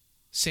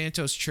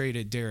 Santos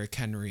traded Derrick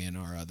Henry in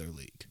our other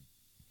league.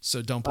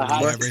 So don't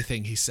believe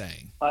everything he's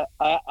saying. I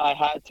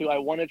had to. I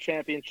won a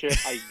championship.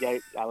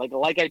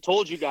 Like I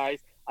told you guys,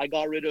 I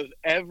got rid of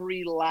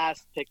every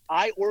last pick.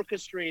 I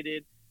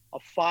orchestrated a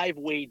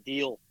 5-way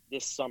deal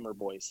this summer,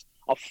 boys.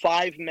 A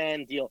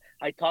 5-man deal.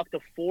 I talked to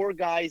 4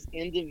 guys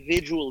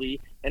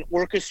individually and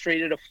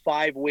orchestrated a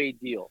 5-way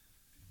deal.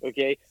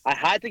 Okay? I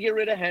had to get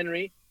rid of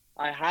Henry.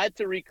 I had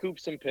to recoup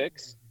some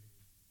picks.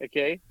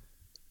 Okay?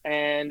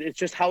 And it's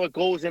just how it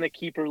goes in a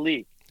keeper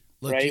league.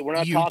 Look, right? We're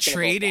not you talking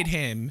traded about that.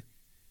 him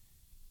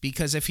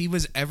because if he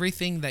was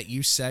everything that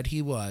you said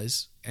he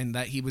was and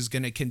that he was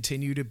going to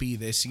continue to be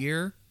this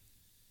year,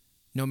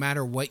 no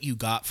matter what you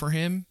got for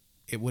him,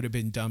 it would have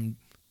been done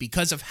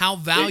because of how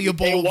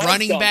valuable It was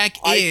running dumb. back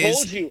I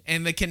told is you.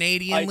 in the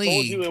Canadian I League.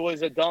 told you it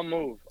was a dumb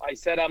move. I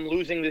said I'm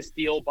losing this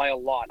deal by a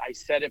lot. I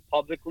said it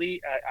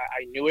publicly.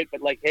 I knew it,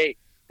 but hey,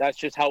 that's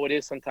just how it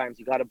is sometimes.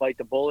 You got to bite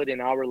the bullet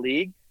in our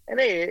league. And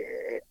hey,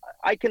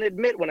 I can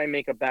admit when I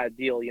make a bad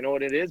deal, you know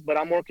what it is, but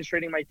I'm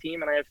orchestrating my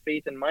team and I have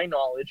faith in my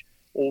knowledge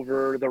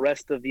over the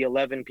rest of the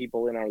 11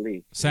 people in our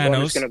league. So I'm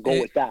just going to go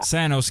with that.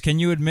 Sanos, can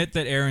you admit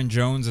that Aaron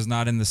Jones is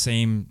not in the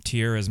same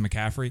tier as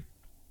McCaffrey?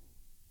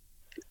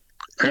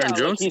 Aaron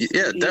Jones?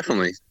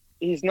 Definitely.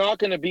 He's not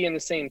going to be in the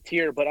same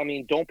tier, but,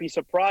 don't be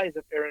surprised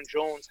if Aaron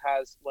Jones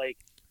has,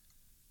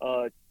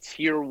 a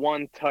tier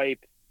 1 type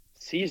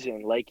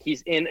season.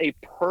 He's in a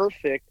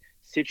perfect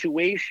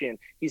situation.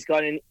 He's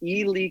got an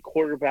elite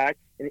quarterback,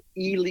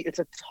 it's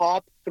a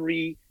top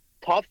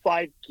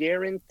 5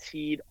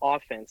 guaranteed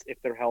offense if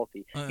they're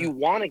healthy. You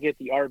want to get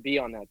the RB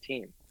on that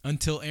team.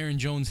 Until Aaron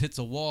Jones hits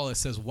a wall that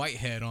says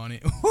Whitehead on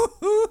it.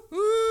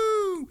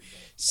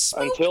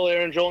 Until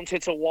Aaron Jones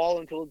hits a wall,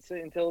 until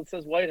it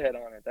says Whitehead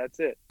on it. That's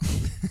it.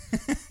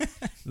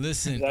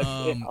 Listen,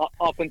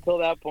 up until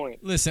that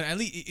point. Listen, at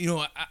least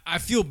I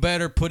feel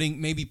better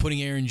putting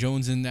Aaron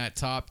Jones in that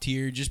top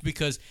tier just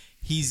because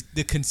he's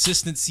the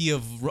consistency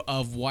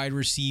of wide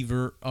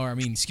receiver, of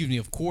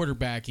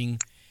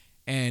quarterbacking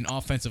and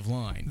offensive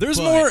line. There's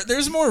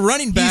more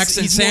running backs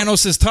in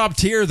Sanos' top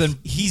tier than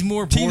he's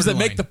more teams that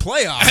make the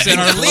playoffs in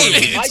our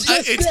league.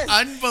 It's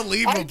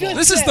unbelievable.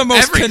 This is the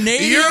most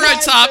Canadian. You're a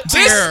top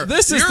tier.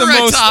 This is You're the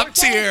most top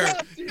tier.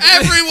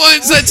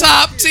 Everyone's a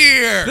top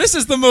tier. This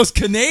is the most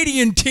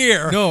Canadian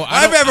tier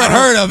I've ever I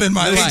heard of in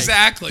my life.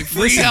 Exactly.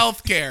 Free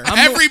health care.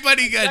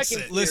 Everybody gets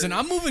it. Listen,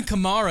 I'm moving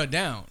Kamara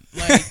down.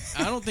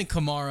 I don't think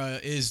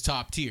Kamara is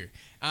top tier.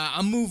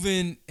 I'm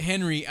moving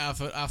Henry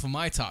off of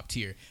my top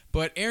tier.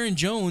 But Aaron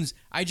Jones,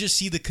 I just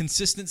see the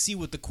consistency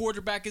with the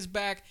quarterback is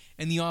back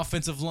and the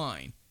offensive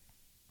line.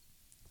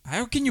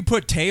 How can you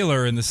put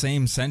Taylor in the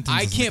same sentence?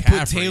 I as can't McCaffrey?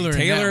 put Taylor in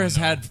Taylor that has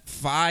one, had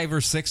 5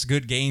 or 6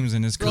 good games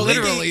in his career.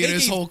 Literally in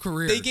his whole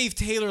career. They gave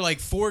Taylor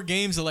 4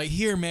 games of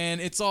here, man,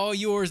 it's all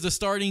yours, the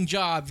starting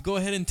job. Go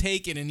ahead and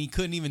take it, and he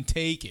couldn't even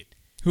take it.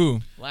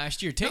 Who?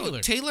 Last year, Taylor. No,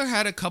 Taylor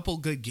had a couple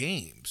good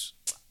games.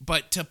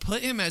 But to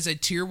put him as a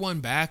tier 1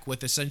 back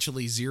with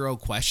essentially 0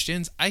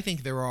 questions, I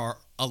think there are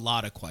a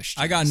lot of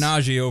questions. I got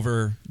Najee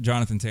over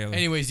Jonathan Taylor.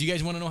 Anyways, do you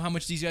guys want to know how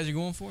much these guys are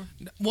going for?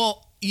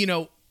 Well,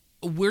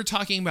 we're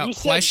talking about You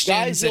said questions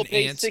guys you'll and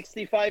pay answers.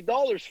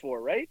 $65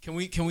 for, right? Can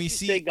we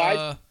see? say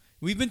guys-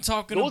 We've been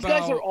talking Those about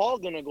guys are all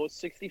gonna go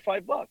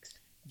 $65.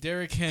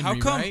 Derrick Henry. How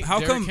come? Right? How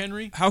Derrick come?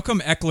 Henry? How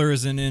come Eckler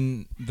isn't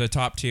in the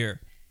top tier?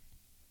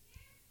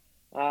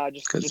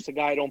 Just a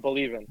guy I don't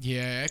believe in.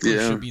 Yeah,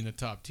 Eckler should be in the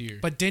top tier.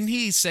 But didn't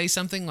he say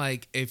something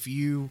like if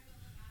you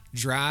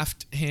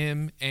draft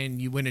him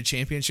and you win a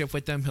championship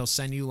with them, he'll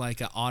send you an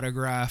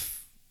autograph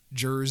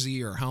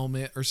jersey or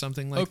helmet or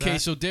something like that? Okay,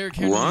 so Derrick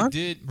Henry What?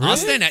 did.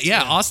 Austin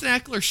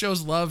Eckler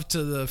shows love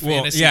to the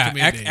fantasy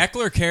community.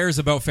 Eckler cares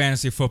about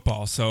fantasy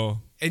football, so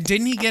And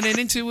didn't he get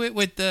into it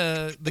with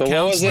the So what was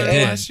counselor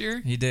it? last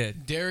year? he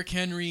did. Derrick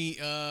Henry,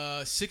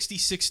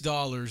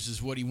 $66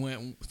 is what he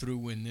went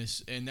through in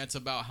this, and that's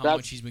about how That's-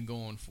 much he's been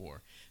going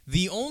for.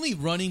 The only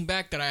running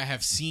back that I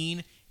have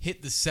seen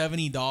hit the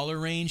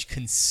 $70 range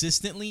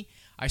consistently.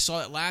 I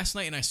saw it last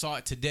night and I saw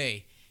it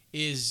today.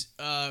 Is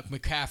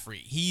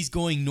McCaffrey. He's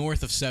going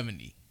north of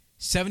 70.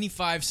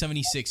 75,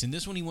 76. And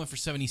this one he went for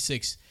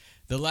 76.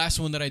 The last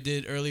one that I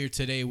did earlier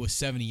today was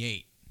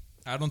 78.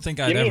 I don't think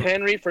Give me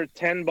Henry for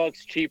 $10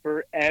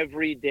 cheaper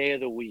every day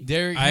of the week.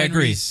 I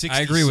agree.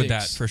 I agree with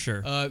that for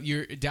sure.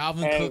 Your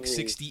Dalvin Cook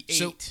 68.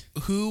 So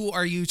who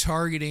are you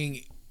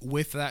targeting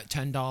with that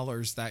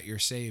 $10 that you're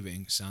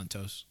saving,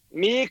 Santos?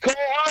 Mecole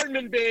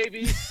Hardman,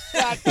 baby.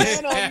 Got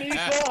 10 on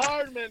Mecole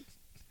Hardman.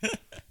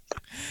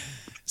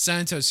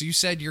 Santos, you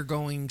said you're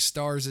going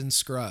stars and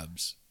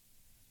scrubs.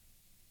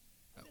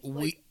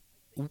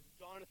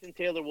 Jonathan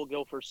Taylor will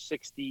go for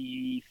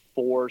 $64,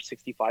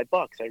 $65.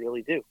 I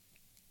really do.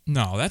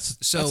 No,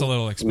 that's a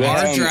little They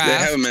expensive.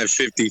 have him at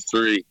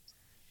 53.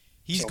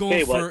 He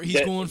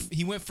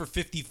went for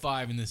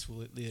 55 in this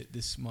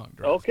mock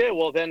draft. Okay,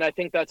 well then I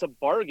think that's a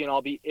bargain.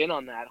 I'll be in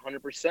on that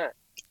 100%.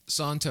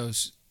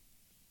 Santos,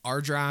 our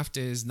draft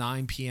is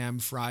 9 p.m.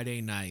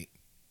 Friday night.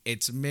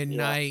 It's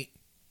midnight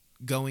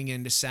going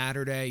into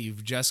Saturday.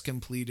 You've just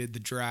completed the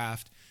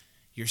draft.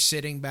 You're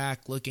sitting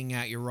back looking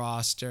at your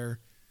roster.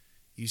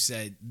 You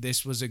said,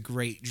 this was a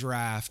great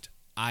draft.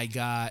 I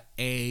got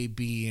A,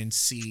 B, and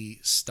C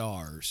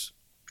stars.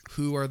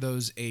 Who are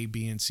those A,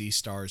 B, and C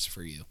stars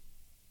for you?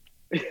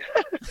 You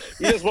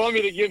just want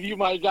me to give you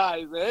my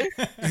guys, eh?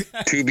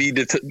 To be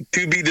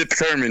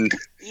determined.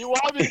 You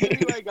want me to give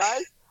you my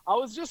guys? I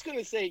was just going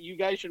to say, you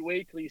guys should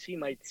wait till you see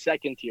my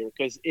second tier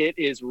because it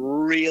is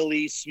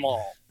really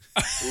small.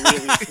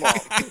 Really small.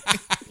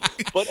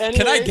 But anyways,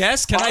 Can I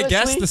guess? Can I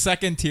guess honestly, the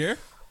second tier?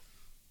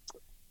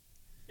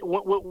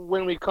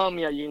 When we come,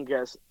 yeah, you can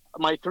guess.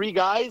 My three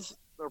guys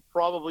are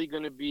probably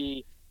going to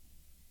be,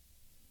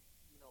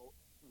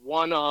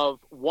 one of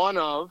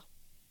Henry,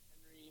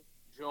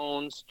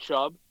 Jones,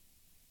 Chubb.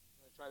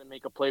 I'm going to try to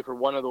make a play for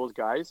one of those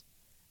guys.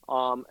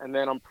 And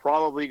then I'm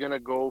probably going to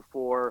go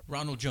for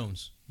Ronald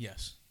Jones,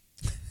 yes.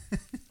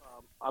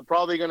 I'm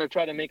probably going to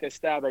try to make a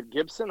stab at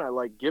Gibson. I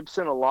like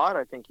Gibson a lot.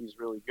 I think he's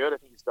really good. I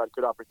think he's got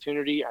good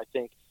opportunity. I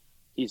think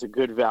he's a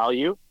good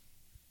value.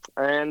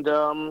 And,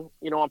 I'm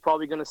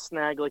probably going to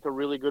snag like a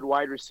really good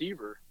wide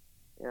receiver.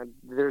 And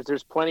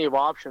there's plenty of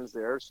options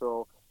there.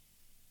 So,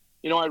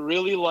 I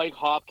really like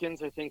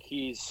Hopkins. I think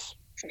he's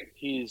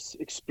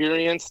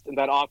experienced, and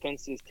that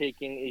offense is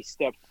taking a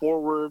step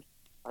forward.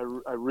 I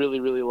really,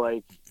 really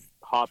like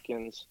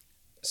Hopkins.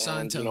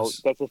 Santos.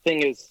 And, that's the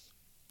thing is,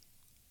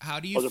 How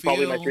do you those are feel?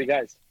 probably my three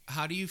guys.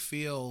 How do you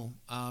feel,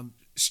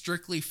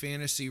 strictly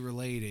fantasy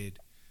related,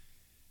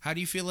 how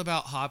do you feel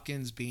about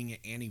Hopkins being an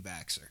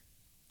anti-vaxxer?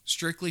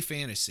 Strictly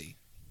fantasy.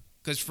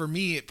 Because for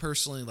me, it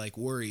personally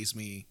worries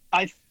me.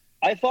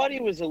 I thought he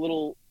was a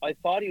little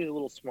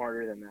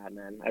smarter than that,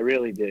 man. I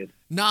really did.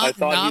 Not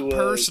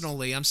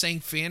personally. I'm saying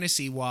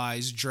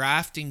fantasy-wise,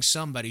 drafting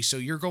somebody. So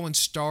you're going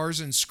stars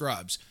and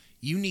scrubs.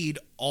 You need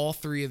all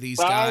three of these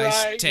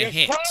guys to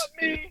hit.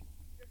 You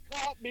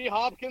caught me.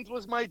 Hopkins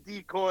was my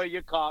decoy.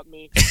 You caught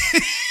me.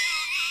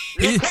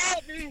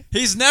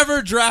 He's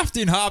never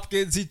drafting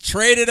Hopkins. He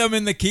traded him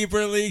in the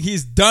keeper league.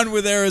 He's done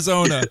with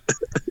Arizona.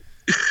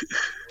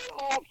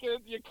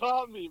 Hopkins, you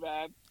caught me,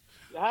 man.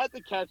 You had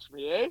to catch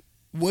me, eh?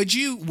 Would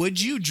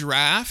you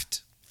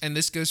draft, and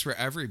this goes for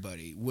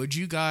everybody, would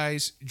you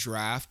guys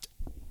draft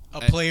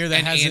A player that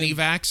an has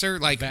anti-vaxxer?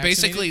 vaccinated?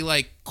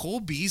 Basically, Cole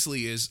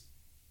Beasley is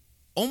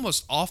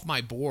almost off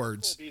my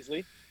boards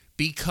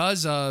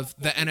because of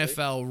the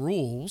NFL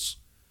rules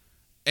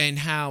and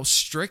how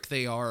strict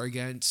they are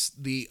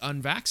against the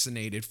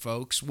unvaccinated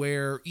folks,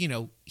 where,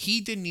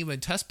 he didn't even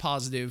test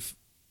positive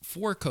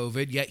for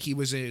COVID, yet he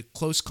was in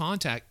close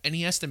contact, and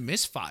he has to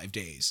miss 5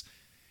 days.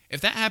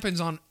 If that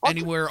happens on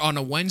anywhere on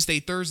a Wednesday,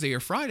 Thursday, or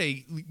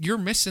Friday, you're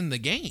missing the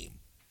game.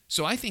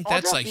 So I think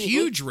that's a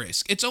huge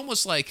risk. It's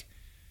almost like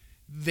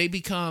they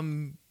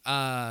become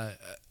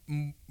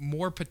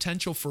more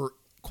potential for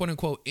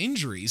quote-unquote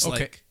injuries.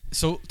 Okay.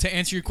 So to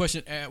answer your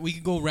question, we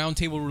could go round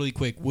table really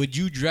quick. Would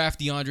you draft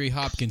DeAndre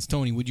Hopkins,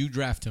 Tony? Would you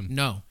draft him?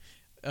 No.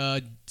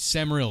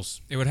 Sam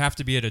Rills. It would have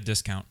to be at a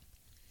discount.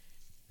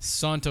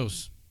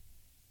 Santos.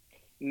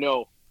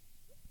 No.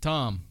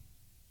 Tom.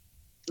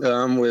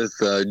 I'm with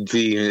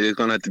G. It's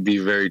gonna have to be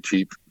very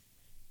cheap.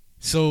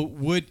 So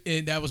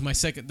that was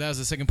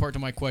the second part to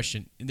my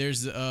question.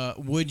 There's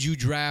would you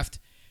draft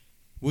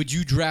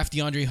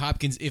DeAndre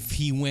Hopkins if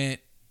he went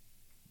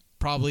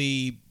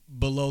probably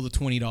below the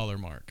 $20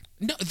 mark?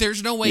 No,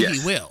 there's no way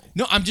he will.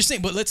 No, I'm just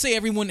saying, but let's say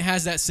everyone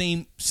has that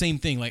same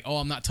thing, like, oh,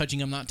 I'm not touching,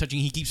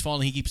 he keeps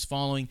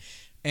falling,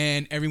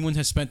 and everyone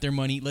has spent their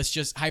money. Let's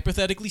just,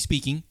 hypothetically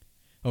speaking,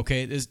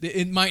 okay,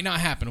 it might not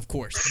happen, of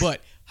course,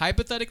 but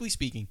hypothetically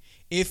speaking,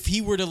 if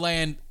he were to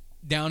land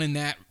down in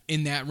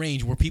that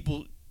range where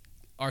people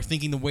are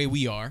thinking the way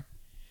we are,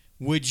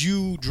 would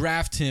you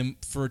draft him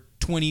for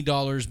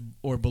 $20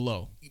 or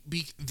below?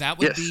 That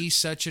would be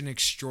such an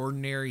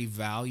extraordinary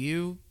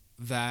value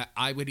that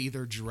I would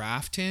either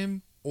draft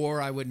him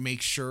or I would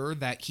make sure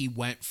that he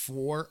went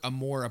for a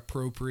more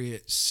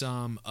appropriate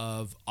sum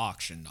of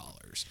auction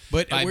dollars.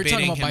 But we're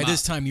talking about by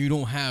this time you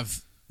don't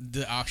have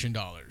the auction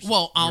dollars.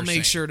 Well, I'll you're make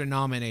saying. sure to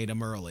nominate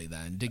him early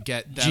then to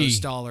get those Gee,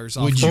 dollars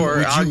off. Would you? Or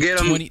Would I'll you get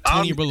 'em- 20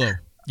 or below?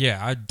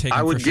 Yeah, I'd take. I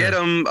him would for get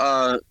sure.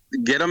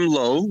 them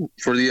low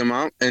for the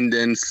amount, and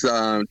then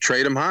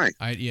trade them high.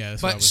 That's what I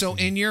But was so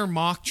thinking. in your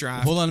mock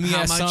draft, Hold on, let me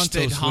how ask much Santos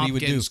did what he would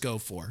do. Hopkins go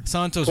for?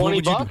 Santos, what 20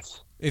 would you do?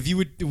 bucks? If you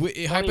would,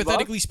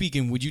 hypothetically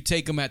speaking, would you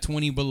take him at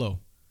 20 below?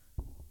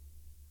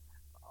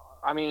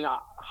 I mean,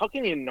 how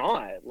can you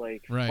not?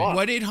 Like, Right. fuck.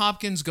 What did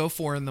Hopkins go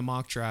for in the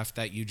mock draft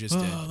that you just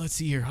did? Let's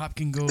see here.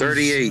 Hopkins goes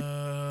 $38.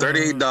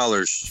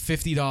 $38.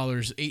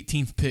 $50,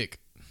 18th pick.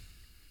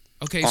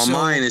 Okay, On so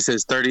mine, it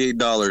says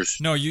 $38.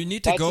 No, you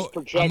need to That's go. just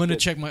projected. I'm gonna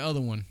check my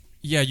other one.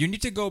 Yeah, you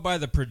need to go by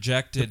the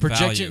projected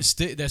Projection.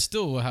 value. That's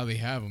still how they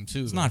have them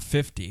too. It's not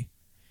 50.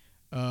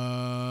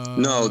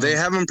 No, they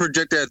have them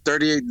projected at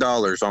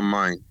 $38 on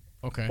mine.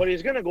 Okay. But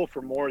he's gonna go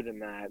for more than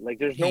that. Like,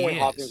 there's no He way is.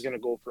 Hopkins gonna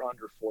go for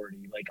under 40.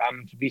 Like,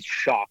 I'm to be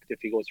shocked if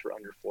he goes for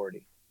under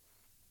 40.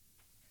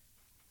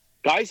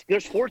 Guys,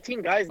 there's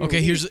 14 guys. In Okay.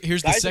 the Here's league. the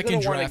Guys are second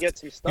gonna wanna draft. get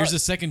some stuff. Here's the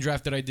second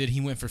draft that I did. He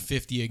went for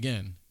 50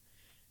 again,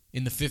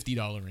 in the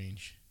 $50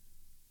 range.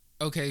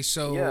 okay,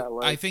 so Yeah,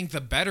 like- I think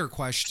the better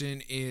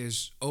question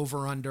is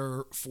over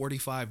under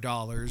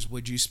 $45.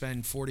 Would you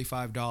spend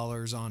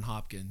 $45 on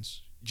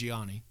Hopkins,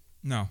 Gianni,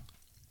 No.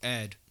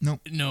 Ed,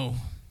 No.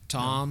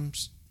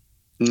 Tom's,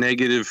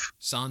 Negative.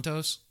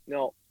 Santos?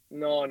 No,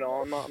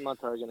 I'm not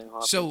targeting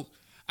Hopkins. So,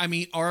 I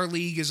mean, our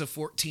league is a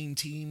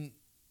 14-team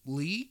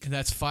league.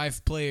 That's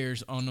 5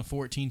 players on a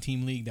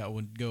 14-team league that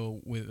would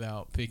go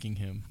without picking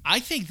him. I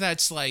think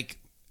that's like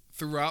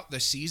throughout the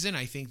season.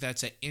 I think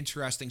that's an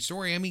interesting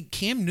story. I mean,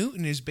 Cam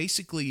Newton has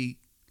basically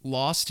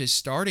lost his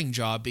starting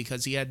job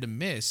because he had to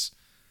miss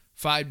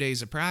 5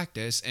 days of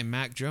practice, and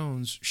Mac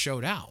Jones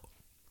showed out.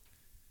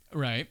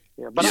 Right.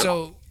 yeah, but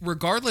So,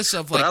 regardless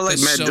of But like I like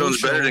the Matt Jones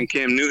social- better than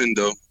Cam Newton,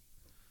 though.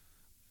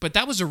 but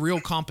that was a real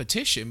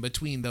competition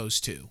between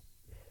those two.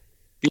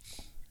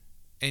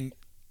 And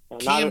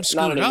Cam not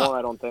screwed anymore. up.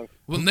 I don't think.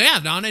 Well, yeah,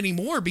 not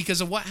anymore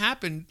because of what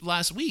happened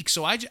last week.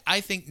 So I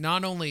think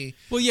not only,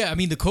 Well, yeah. I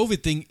mean, the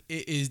COVID thing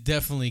is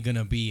definitely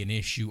gonna be an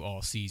issue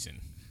all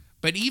season.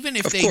 but even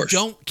if Of they course.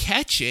 don't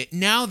catch it,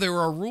 now there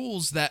are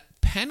rules that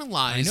I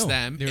penalize know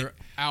them. they're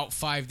out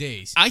 5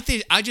 days. I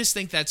just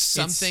think that's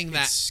something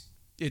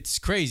it's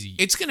crazy.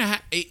 it's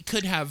gonna it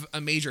could have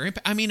a major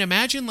impact. I mean,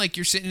 imagine like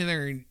you're sitting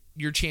there in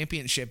your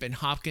championship and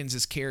Hopkins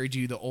has carried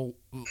you the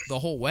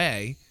whole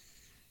way,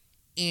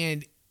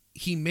 and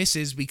he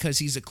misses because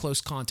he's a close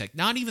contact.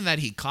 Not even that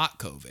he caught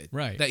COVID,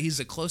 Right. That he's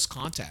a close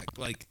contact.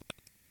 Like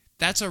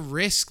that's a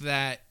risk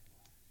that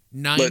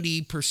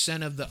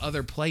 90% of the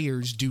other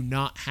players do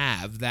not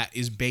have that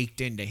is baked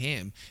into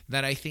him.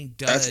 That I think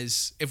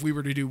does, if we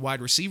were to do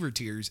wide receiver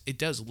tiers, it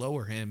does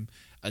lower him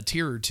a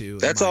tier or two. in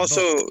That's my also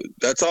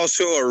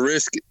book. a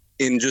risk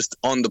in just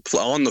on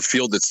the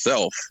field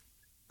itself.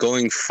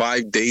 Going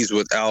 5 days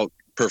without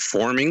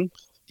performing,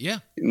 Yeah.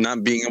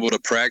 not being able to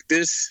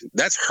practice,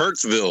 that's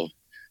Hurtsville.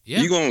 Yeah.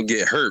 You're gonna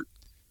get hurt.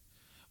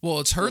 Well,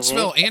 it's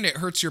Hurtsville and it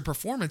hurts your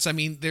performance. I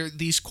mean,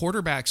 these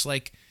quarterbacks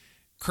like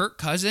Kirk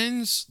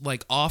Cousins,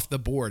 like off the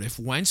board. If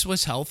Wentz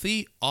was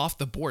healthy, off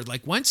the board.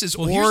 Like Wentz is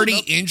Well, here's already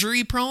another-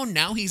 injury prone.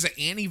 Now he's an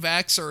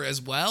anti-vaxxer as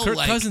well. Kirk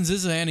like, Cousins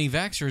is an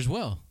anti-vaxxer as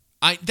well.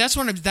 that's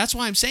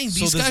why I'm saying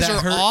these So does guys that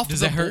are hurt, off Does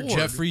the that hurt board.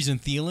 Jeffries and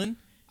Thielen?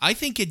 I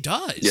think it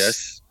does.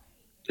 Yes,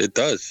 it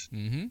does.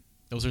 Mm-hmm.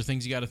 Those are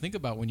things you got to think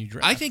about when you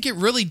draft. I think it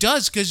really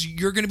does because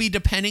you're going to be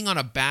depending on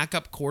a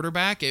backup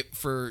quarterback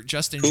for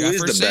Justin Who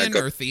is the Jefferson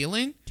backup? or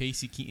Thielen.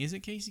 Is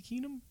it Casey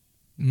Keenum?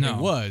 No.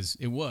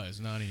 It was,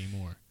 not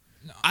anymore.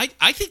 I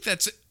think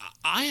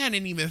I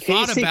hadn't even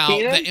thought Casey about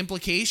Keenum? the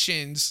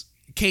implications.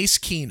 Case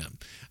Keenum.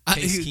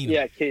 Case Keenum.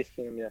 Yeah, Case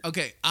Keenum. Yeah.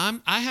 Okay,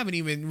 I haven't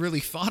even really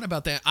thought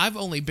about that. I've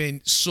only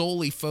been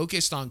solely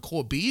focused on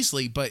Cole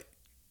Beasley, but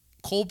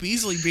Cole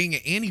Beasley being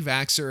an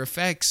anti-vaxxer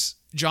affects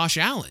Josh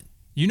Allen.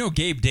 You know,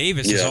 Gabe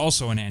Davis is Yeah.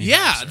 also an anti.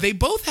 Yeah, they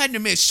both had to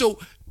miss. So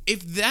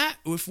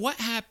if what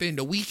happened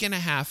a week and a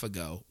half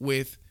ago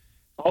with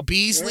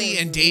Beasley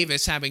and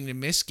Davis having to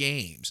miss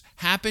games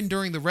happened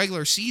during the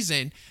regular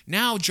season,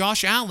 now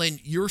Josh Allen,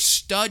 your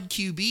stud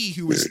QB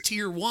who was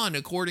tier 1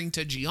 according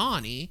to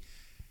Gianni,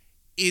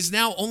 is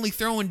now only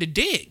throwing to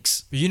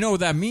Diggs. You know what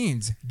that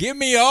means? Give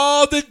me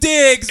all the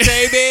digs,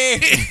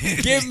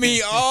 baby. Give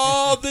me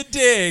all the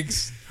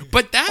digs.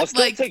 But I'll that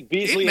still like take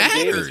Beasley it and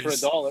Davis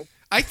matters. for $1.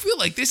 I feel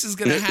like this is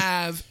going to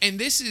have, and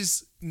this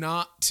is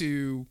not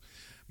to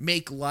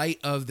make light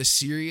of the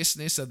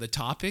seriousness of the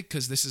topic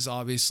because this is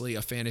obviously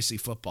a fantasy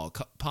football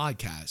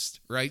podcast,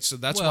 right? So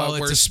that's why it's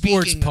we're a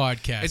sports speaking.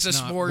 podcast. It's a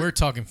sport. We're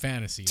talking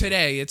fantasy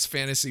Today, it's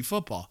fantasy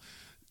football.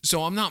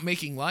 So I'm not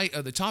making light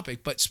of the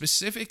topic, but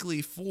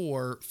specifically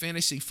for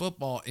fantasy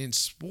football in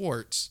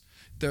sports,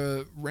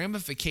 the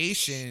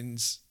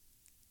ramifications,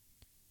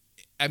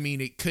 I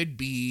mean, it could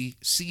be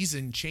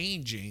season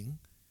changing.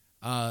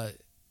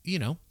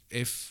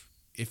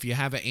 If you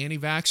have an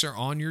anti-vaxxer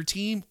on your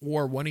team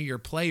or one of your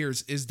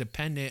players is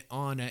dependent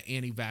on an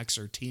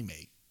anti-vaxxer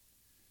teammate.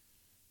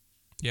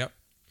 Yep.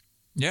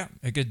 Yeah,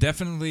 it could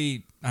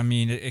definitely. I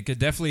mean, it could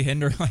definitely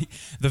hinder like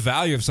the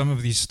value of some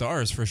of these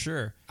stars for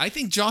sure. I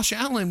think Josh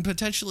Allen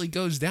potentially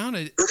goes down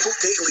a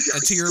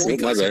tier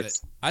because of it.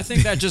 I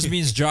think that just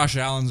means Josh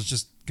Allen's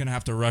just gonna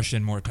have to rush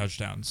in more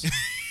touchdowns.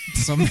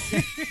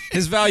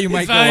 His value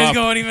might go up.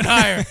 Going even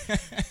higher.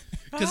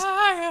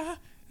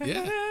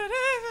 Yeah.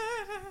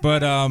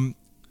 But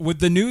with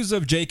the news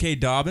of J.K.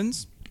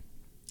 Dobbins,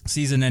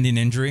 season-ending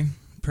injury,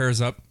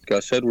 prayers up.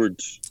 Gus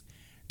Edwards.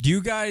 Do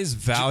you guys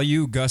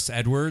value Gus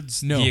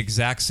Edwards the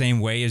exact same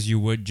way as you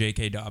would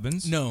J.K.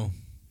 Dobbins? No.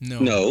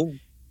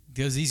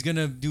 Because he's going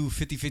to do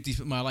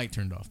 50-50. My light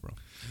turned off, bro.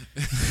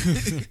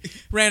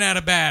 Ran out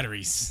of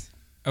batteries.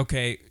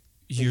 Okay,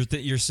 you're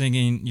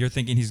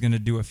thinking he's going to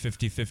do a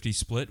 50-50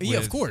 split? Yeah,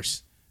 of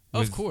course.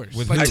 Of course.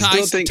 With But who? I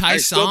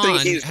still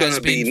think he's going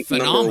to be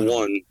phenomenal. number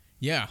one.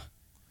 Yeah.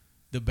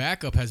 The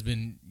backup has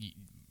been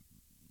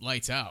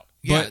lights out.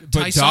 Yeah, But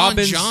Tyson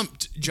Dobbins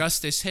jumped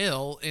Justice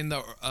Hill in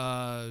the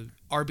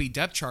RB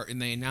depth chart,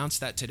 and they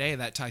announced that today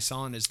that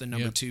Tyson is the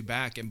number 2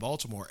 back in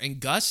Baltimore. And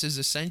Gus is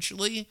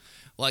essentially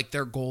like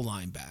their goal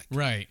line back.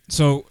 Right.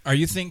 So are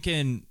you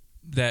thinking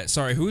that,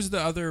 sorry, who's the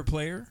other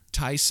player?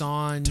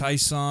 Tyson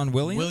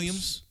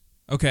Williams?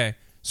 Okay.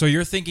 So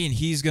you're thinking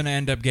he's going to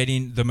end up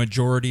getting the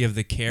majority of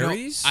the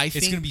carries? No, I It's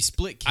think going to be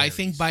split carries. I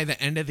think by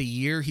the end of the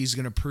year, he's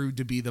going to prove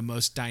to be the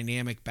most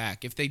dynamic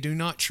back. If they do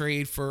not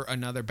trade for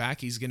another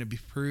back, he's going to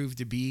prove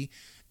to be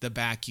the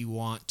back you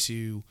want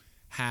to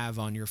have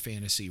on your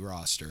fantasy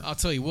roster. I'll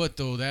tell you what,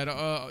 though,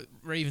 that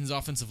Ravens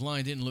offensive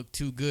line didn't look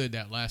too good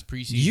that last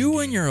preseason You game.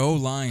 and your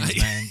O-lines,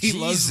 man. He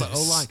loves the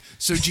Jesus. O-line.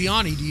 So,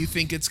 Gianni, do you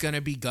think it's going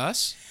to be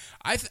Gus?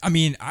 I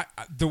mean,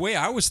 the way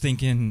I was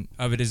thinking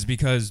of it is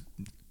because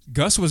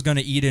Gus was going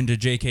to eat into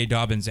J.K.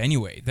 Dobbins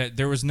anyway. That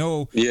there was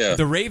no. Yeah.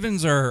 The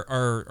Ravens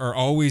are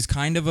always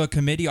kind of a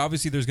committee.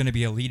 Obviously, there's going to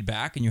be a lead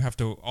back, and you have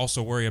to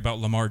also worry about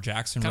Lamar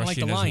Jackson Kinda like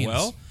rushing the as Lions.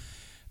 well.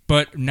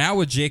 But now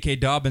with J.K.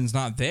 Dobbins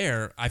not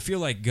there, I feel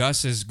like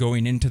Gus is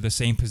going into the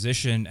same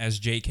position as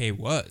J.K.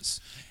 was,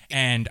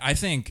 and I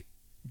think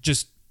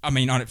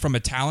from a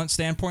talent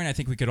standpoint, I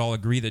think we could all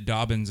agree that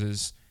Dobbins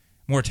is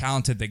more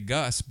talented than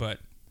Gus, but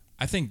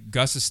I think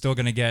Gus is still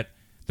going to get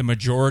the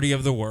majority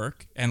of the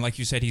work, and like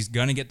you said, he's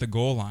going to get the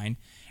goal line.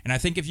 And I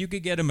think if you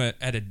could get him at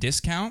a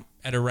discount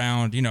at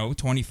around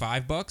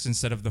 $25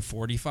 instead of the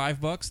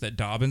 $45 that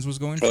Dobbins was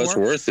going for, That's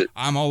worth it.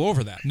 I'm all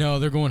over that. No,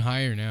 they're going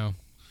higher now.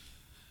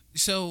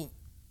 So,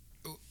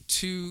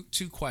 two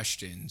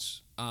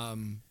questions.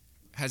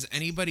 Has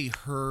anybody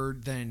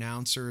heard the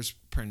announcers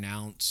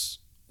pronounce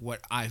what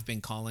I've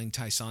been calling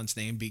Tyson's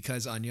name?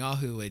 Because on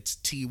Yahoo it's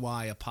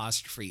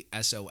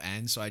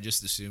TY_SON, so I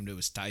just assumed it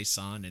was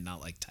Tyson and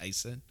not like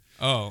Tyson.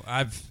 Oh,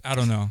 I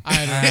don't know. I I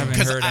don't know.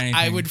 haven't heard anything.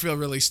 I would feel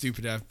really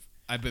stupid if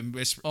I've been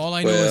whispering. All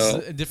I know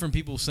is different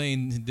people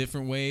saying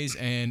different ways,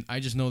 and I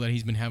just know that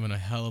he's been having a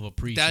hell of a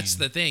preseason. That's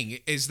the thing,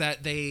 is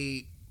that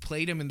they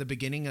played him in the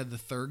beginning of the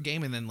third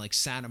game and then like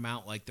sat him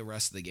out like the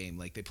rest of the game.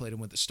 Like they played him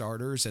with the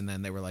starters and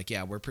then they were like,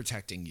 yeah, we're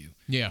protecting you.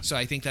 Yeah. So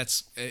I think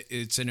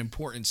it's an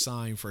important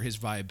sign for his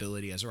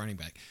viability as a running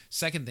back.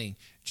 Second thing,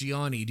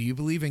 Gianni, do you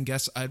believe in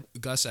Gus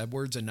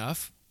Edwards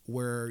enough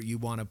where you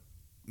want to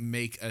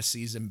make a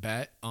season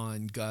bet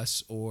on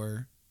Gus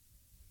or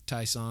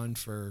Tyson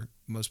for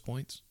most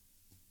points?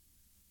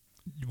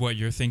 What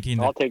you're thinking?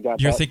 I'll take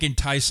that You're bet. thinking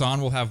Tyson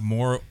will have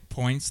more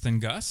points than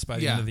Gus by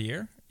the Yeah. end of the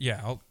year?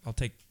 Yeah, I'll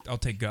take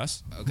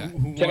Gus. Okay.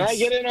 Can I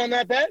get in on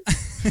that bet?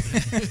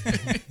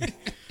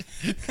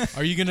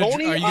 Are you gonna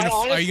Tony, are you gonna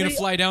honestly,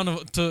 fly down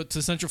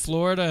to Central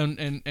Florida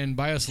and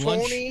buy us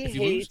lunch if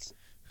you lose?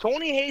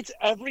 Tony hates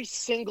every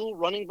single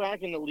running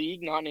back in the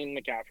league not named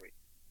McCaffrey.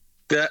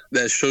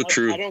 That's so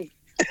true. I don't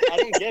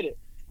get it.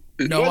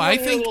 No, You guys I wanna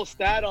hear a think little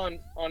stat on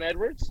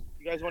Edwards.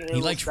 You guys want to hear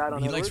He a little likes stat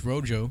on Edwards?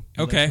 Rojo.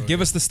 He Okay, likes give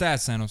Rojo. us the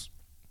stats, Sanos.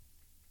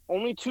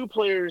 Only 2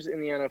 players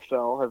in the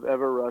NFL have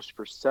ever rushed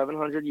for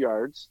 700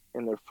 yards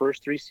in their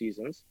first 3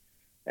 seasons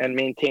and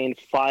maintained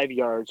 5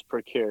 yards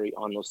per carry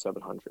on those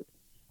 700.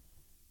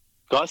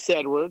 Gus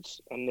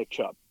Edwards and Nick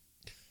Chubb.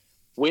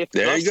 With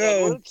Gus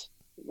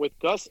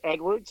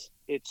Edwards,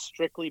 it's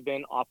strictly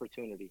been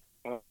opportunity.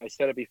 I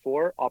said it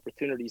before,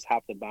 opportunities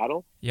have to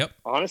battle. Yep.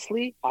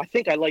 Honestly, I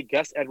think I like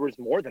Gus Edwards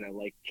more than I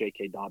like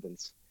J.K.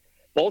 Dobbins.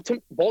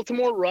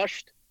 Baltimore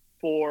rushed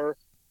for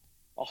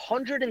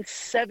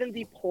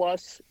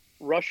 170-plus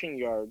rushing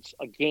yards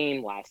a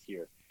game last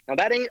year. Now,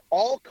 that ain't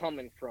all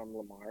coming from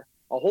Lamar.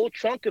 A whole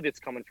chunk of it's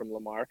coming from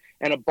Lamar,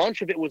 and a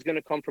bunch of it was going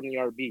to come from the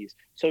RBs.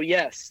 So,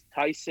 yes,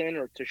 Tyson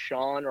or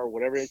Tashawn or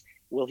whatever it is,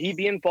 will he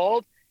be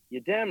involved?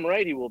 You're damn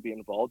right he will be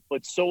involved,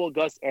 but so will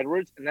Gus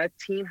Edwards, and that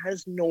team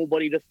has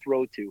nobody to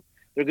throw to.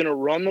 They're going to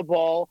run the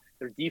ball.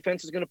 Their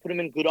defense is going to put them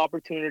in good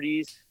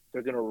opportunities.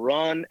 They're going to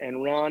run,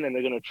 and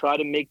they're going to try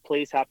to make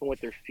plays happen with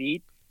their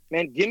feet.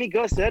 Man, give me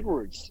Gus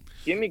Edwards.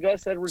 Give me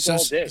Gus Edwards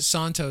all day.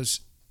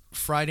 Santos,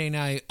 Friday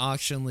Night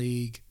Auction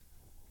League,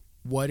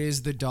 what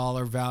is the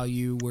dollar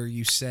value where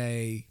you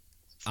say,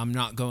 I'm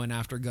not going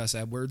after Gus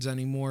Edwards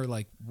anymore?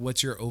 Like,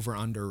 what's your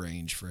over-under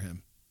range for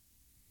him?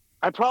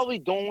 I probably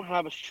don't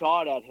have a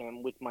shot at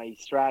him with my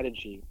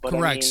strategy. But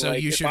Correct. I mean, So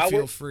like, you should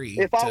feel free.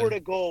 If I were to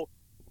go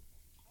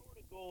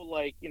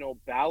like,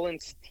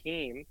 balanced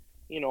team,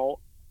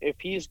 if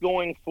he's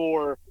going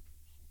for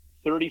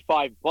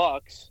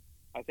 $35,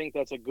 I think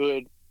that's a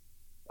good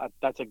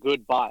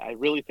buy. I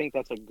really think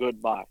that's a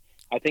good buy.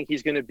 I think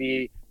he's going to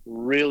be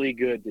really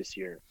good this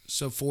year.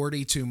 So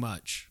 40 too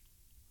much.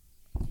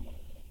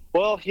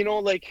 Well,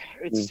 like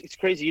it's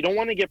crazy. You don't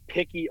want to get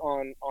picky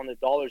on the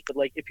dollars, but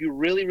like if you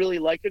really, really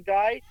like a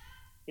guy,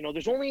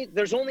 there's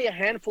only a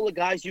handful of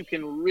guys you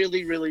can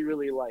really, really,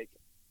 really like.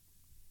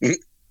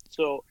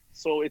 So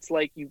it's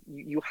like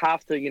you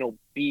have to,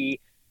 be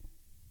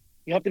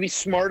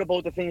smart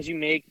about the things you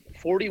make.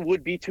 40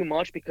 would be too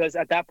much because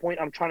at that point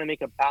I'm trying to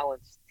make a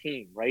balanced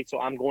team, right? So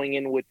I'm going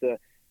in with the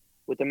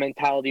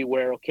mentality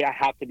where, okay, I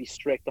have to be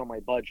strict on my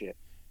budget.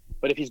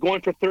 But if he's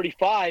going for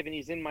 35 and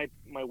he's in my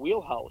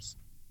wheelhouse,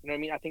 you know what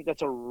I mean? I think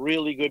that's a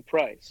really good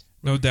price.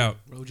 No doubt.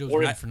 Rojo's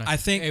ready for I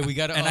think, hey, we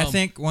got to, and I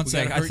think one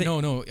second.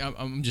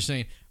 I'm just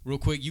saying real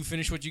quick. You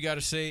finish what you got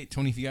to say,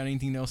 Tony. If you got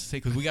anything else to say,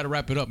 because we got to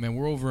wrap it up, man.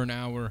 We're over an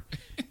hour,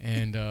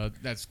 and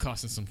that's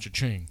costing some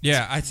cha-ching.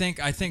 Yeah, I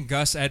think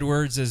Gus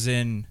Edwards is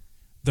in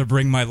the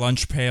bring my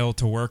lunch pail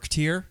to work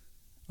tier,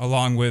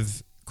 along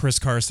with Chris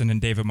Carson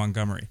and David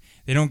Montgomery.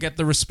 They don't get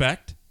the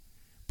respect,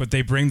 but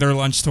they bring their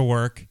lunch to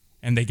work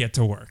and they get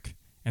to work.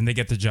 And they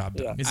get the job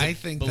done. Yeah. I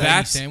think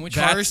that's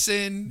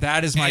Carson.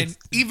 That is my and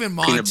even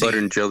Monty, peanut butter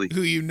and jelly.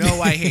 Who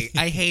I hate.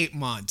 I hate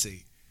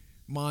Monty.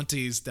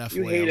 Monty is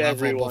definitely a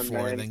level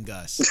before than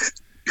Gus.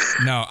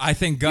 No, I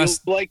think Gus.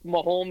 You like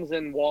Mahomes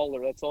and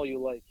Waller. That's all you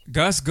like.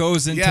 Gus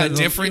goes into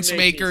difference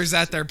makers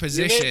at their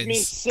positions. You make me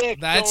sick,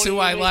 that's Tony.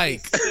 who I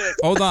like.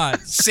 Hold on.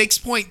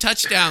 6-point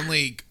touchdown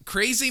league.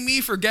 Crazy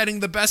me for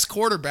getting the best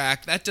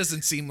quarterback. That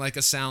doesn't seem like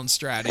a sound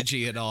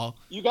strategy at all.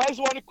 You guys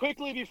want to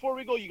quickly before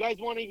we go? You guys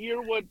want to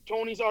hear what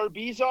Tony's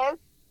RBs are?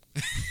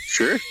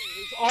 Sure.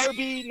 His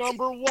RB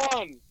number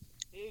 1,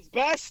 his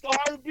best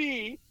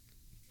RB,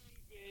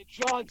 David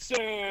Johnson.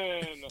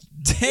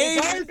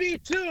 His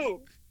RB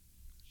 2.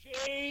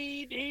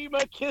 J.D.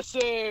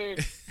 McKissick.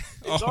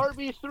 His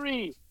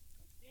RB3,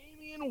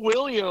 Damian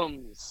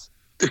Williams.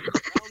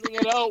 Rounding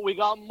it out, we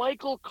got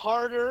Michael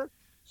Carter,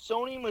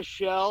 Sony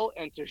Michel,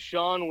 and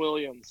Deshaun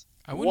Williams.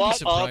 I wouldn't be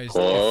surprised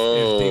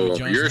if David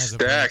Johnson you're has a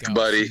stacked, breakout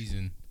buddy.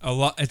 season. A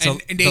lot.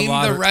 Name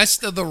the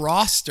rest of the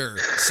roster,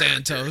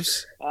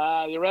 Santos.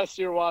 The rest of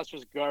your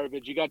roster's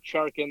garbage. You got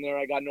Chark in there.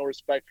 I got no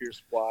respect for your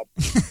squad.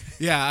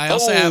 Yeah, I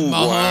also have Mahomes,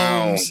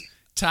 wow.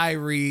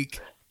 Tyreek,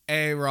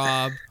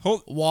 A-Rob,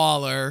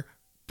 Waller,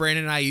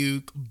 Brandon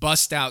Ayuk,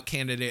 bust out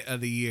candidate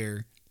of the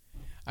year.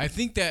 I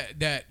think that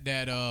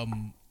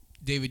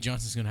David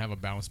Johnson's gonna have a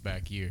bounce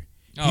back year.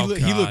 Oh,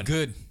 he looked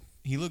good.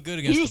 He looked good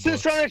against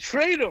Houston's the Bucs. trying to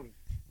trade him.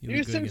 He looked good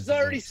Houston's against the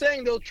already Bucs.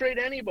 saying they'll trade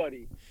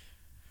anybody.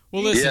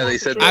 Well, listen. Yeah, they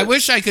said I that.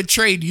 wish I could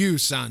trade you,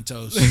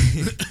 Santos.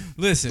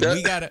 Listen,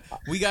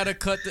 we gotta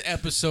cut the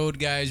episode,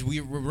 guys.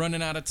 We're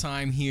running out of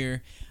time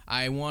here.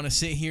 I want to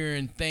sit here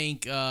and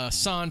thank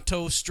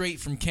Santos, straight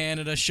from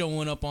Canada,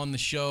 showing up on the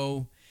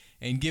show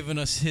and giving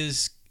us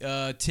his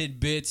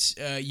tidbits.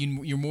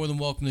 You're more than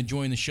welcome to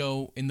join the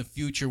show in the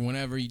future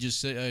whenever. You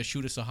just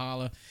shoot us a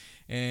holla.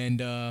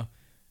 And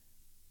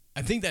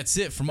I think that's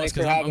it from us,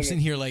 because I'm sitting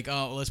here like,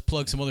 oh, let's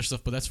plug some other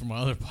stuff, but that's for my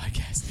other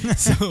podcast.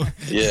 So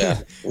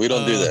Yeah, we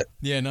don't do that.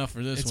 Yeah, not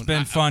for this one. It's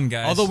been fun,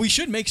 guys. Although we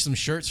should make some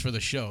shirts for the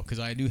show, because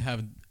I do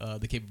have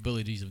the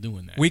capabilities of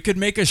doing that. We could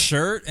make a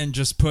shirt and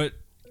just put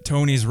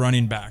Tony's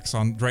running backs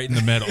on right in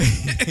the middle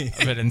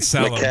of it and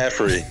sell them.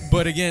 McCaffrey.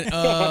 But again,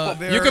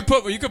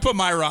 You could put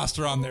my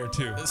roster on there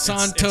too.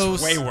 Santos,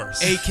 it's way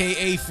worse.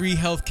 aka Free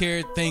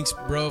Healthcare. Thanks,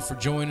 bro, for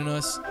joining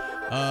us.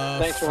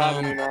 Thanks for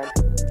having me, man.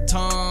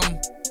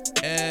 Tom,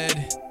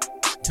 Ed,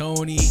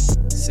 Tony,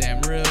 Sam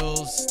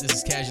Rills. This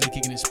is Casually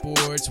Kicking It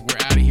Sports. We're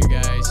out of here,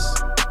 guys.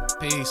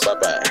 Peace.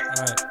 Bye-bye.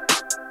 All right.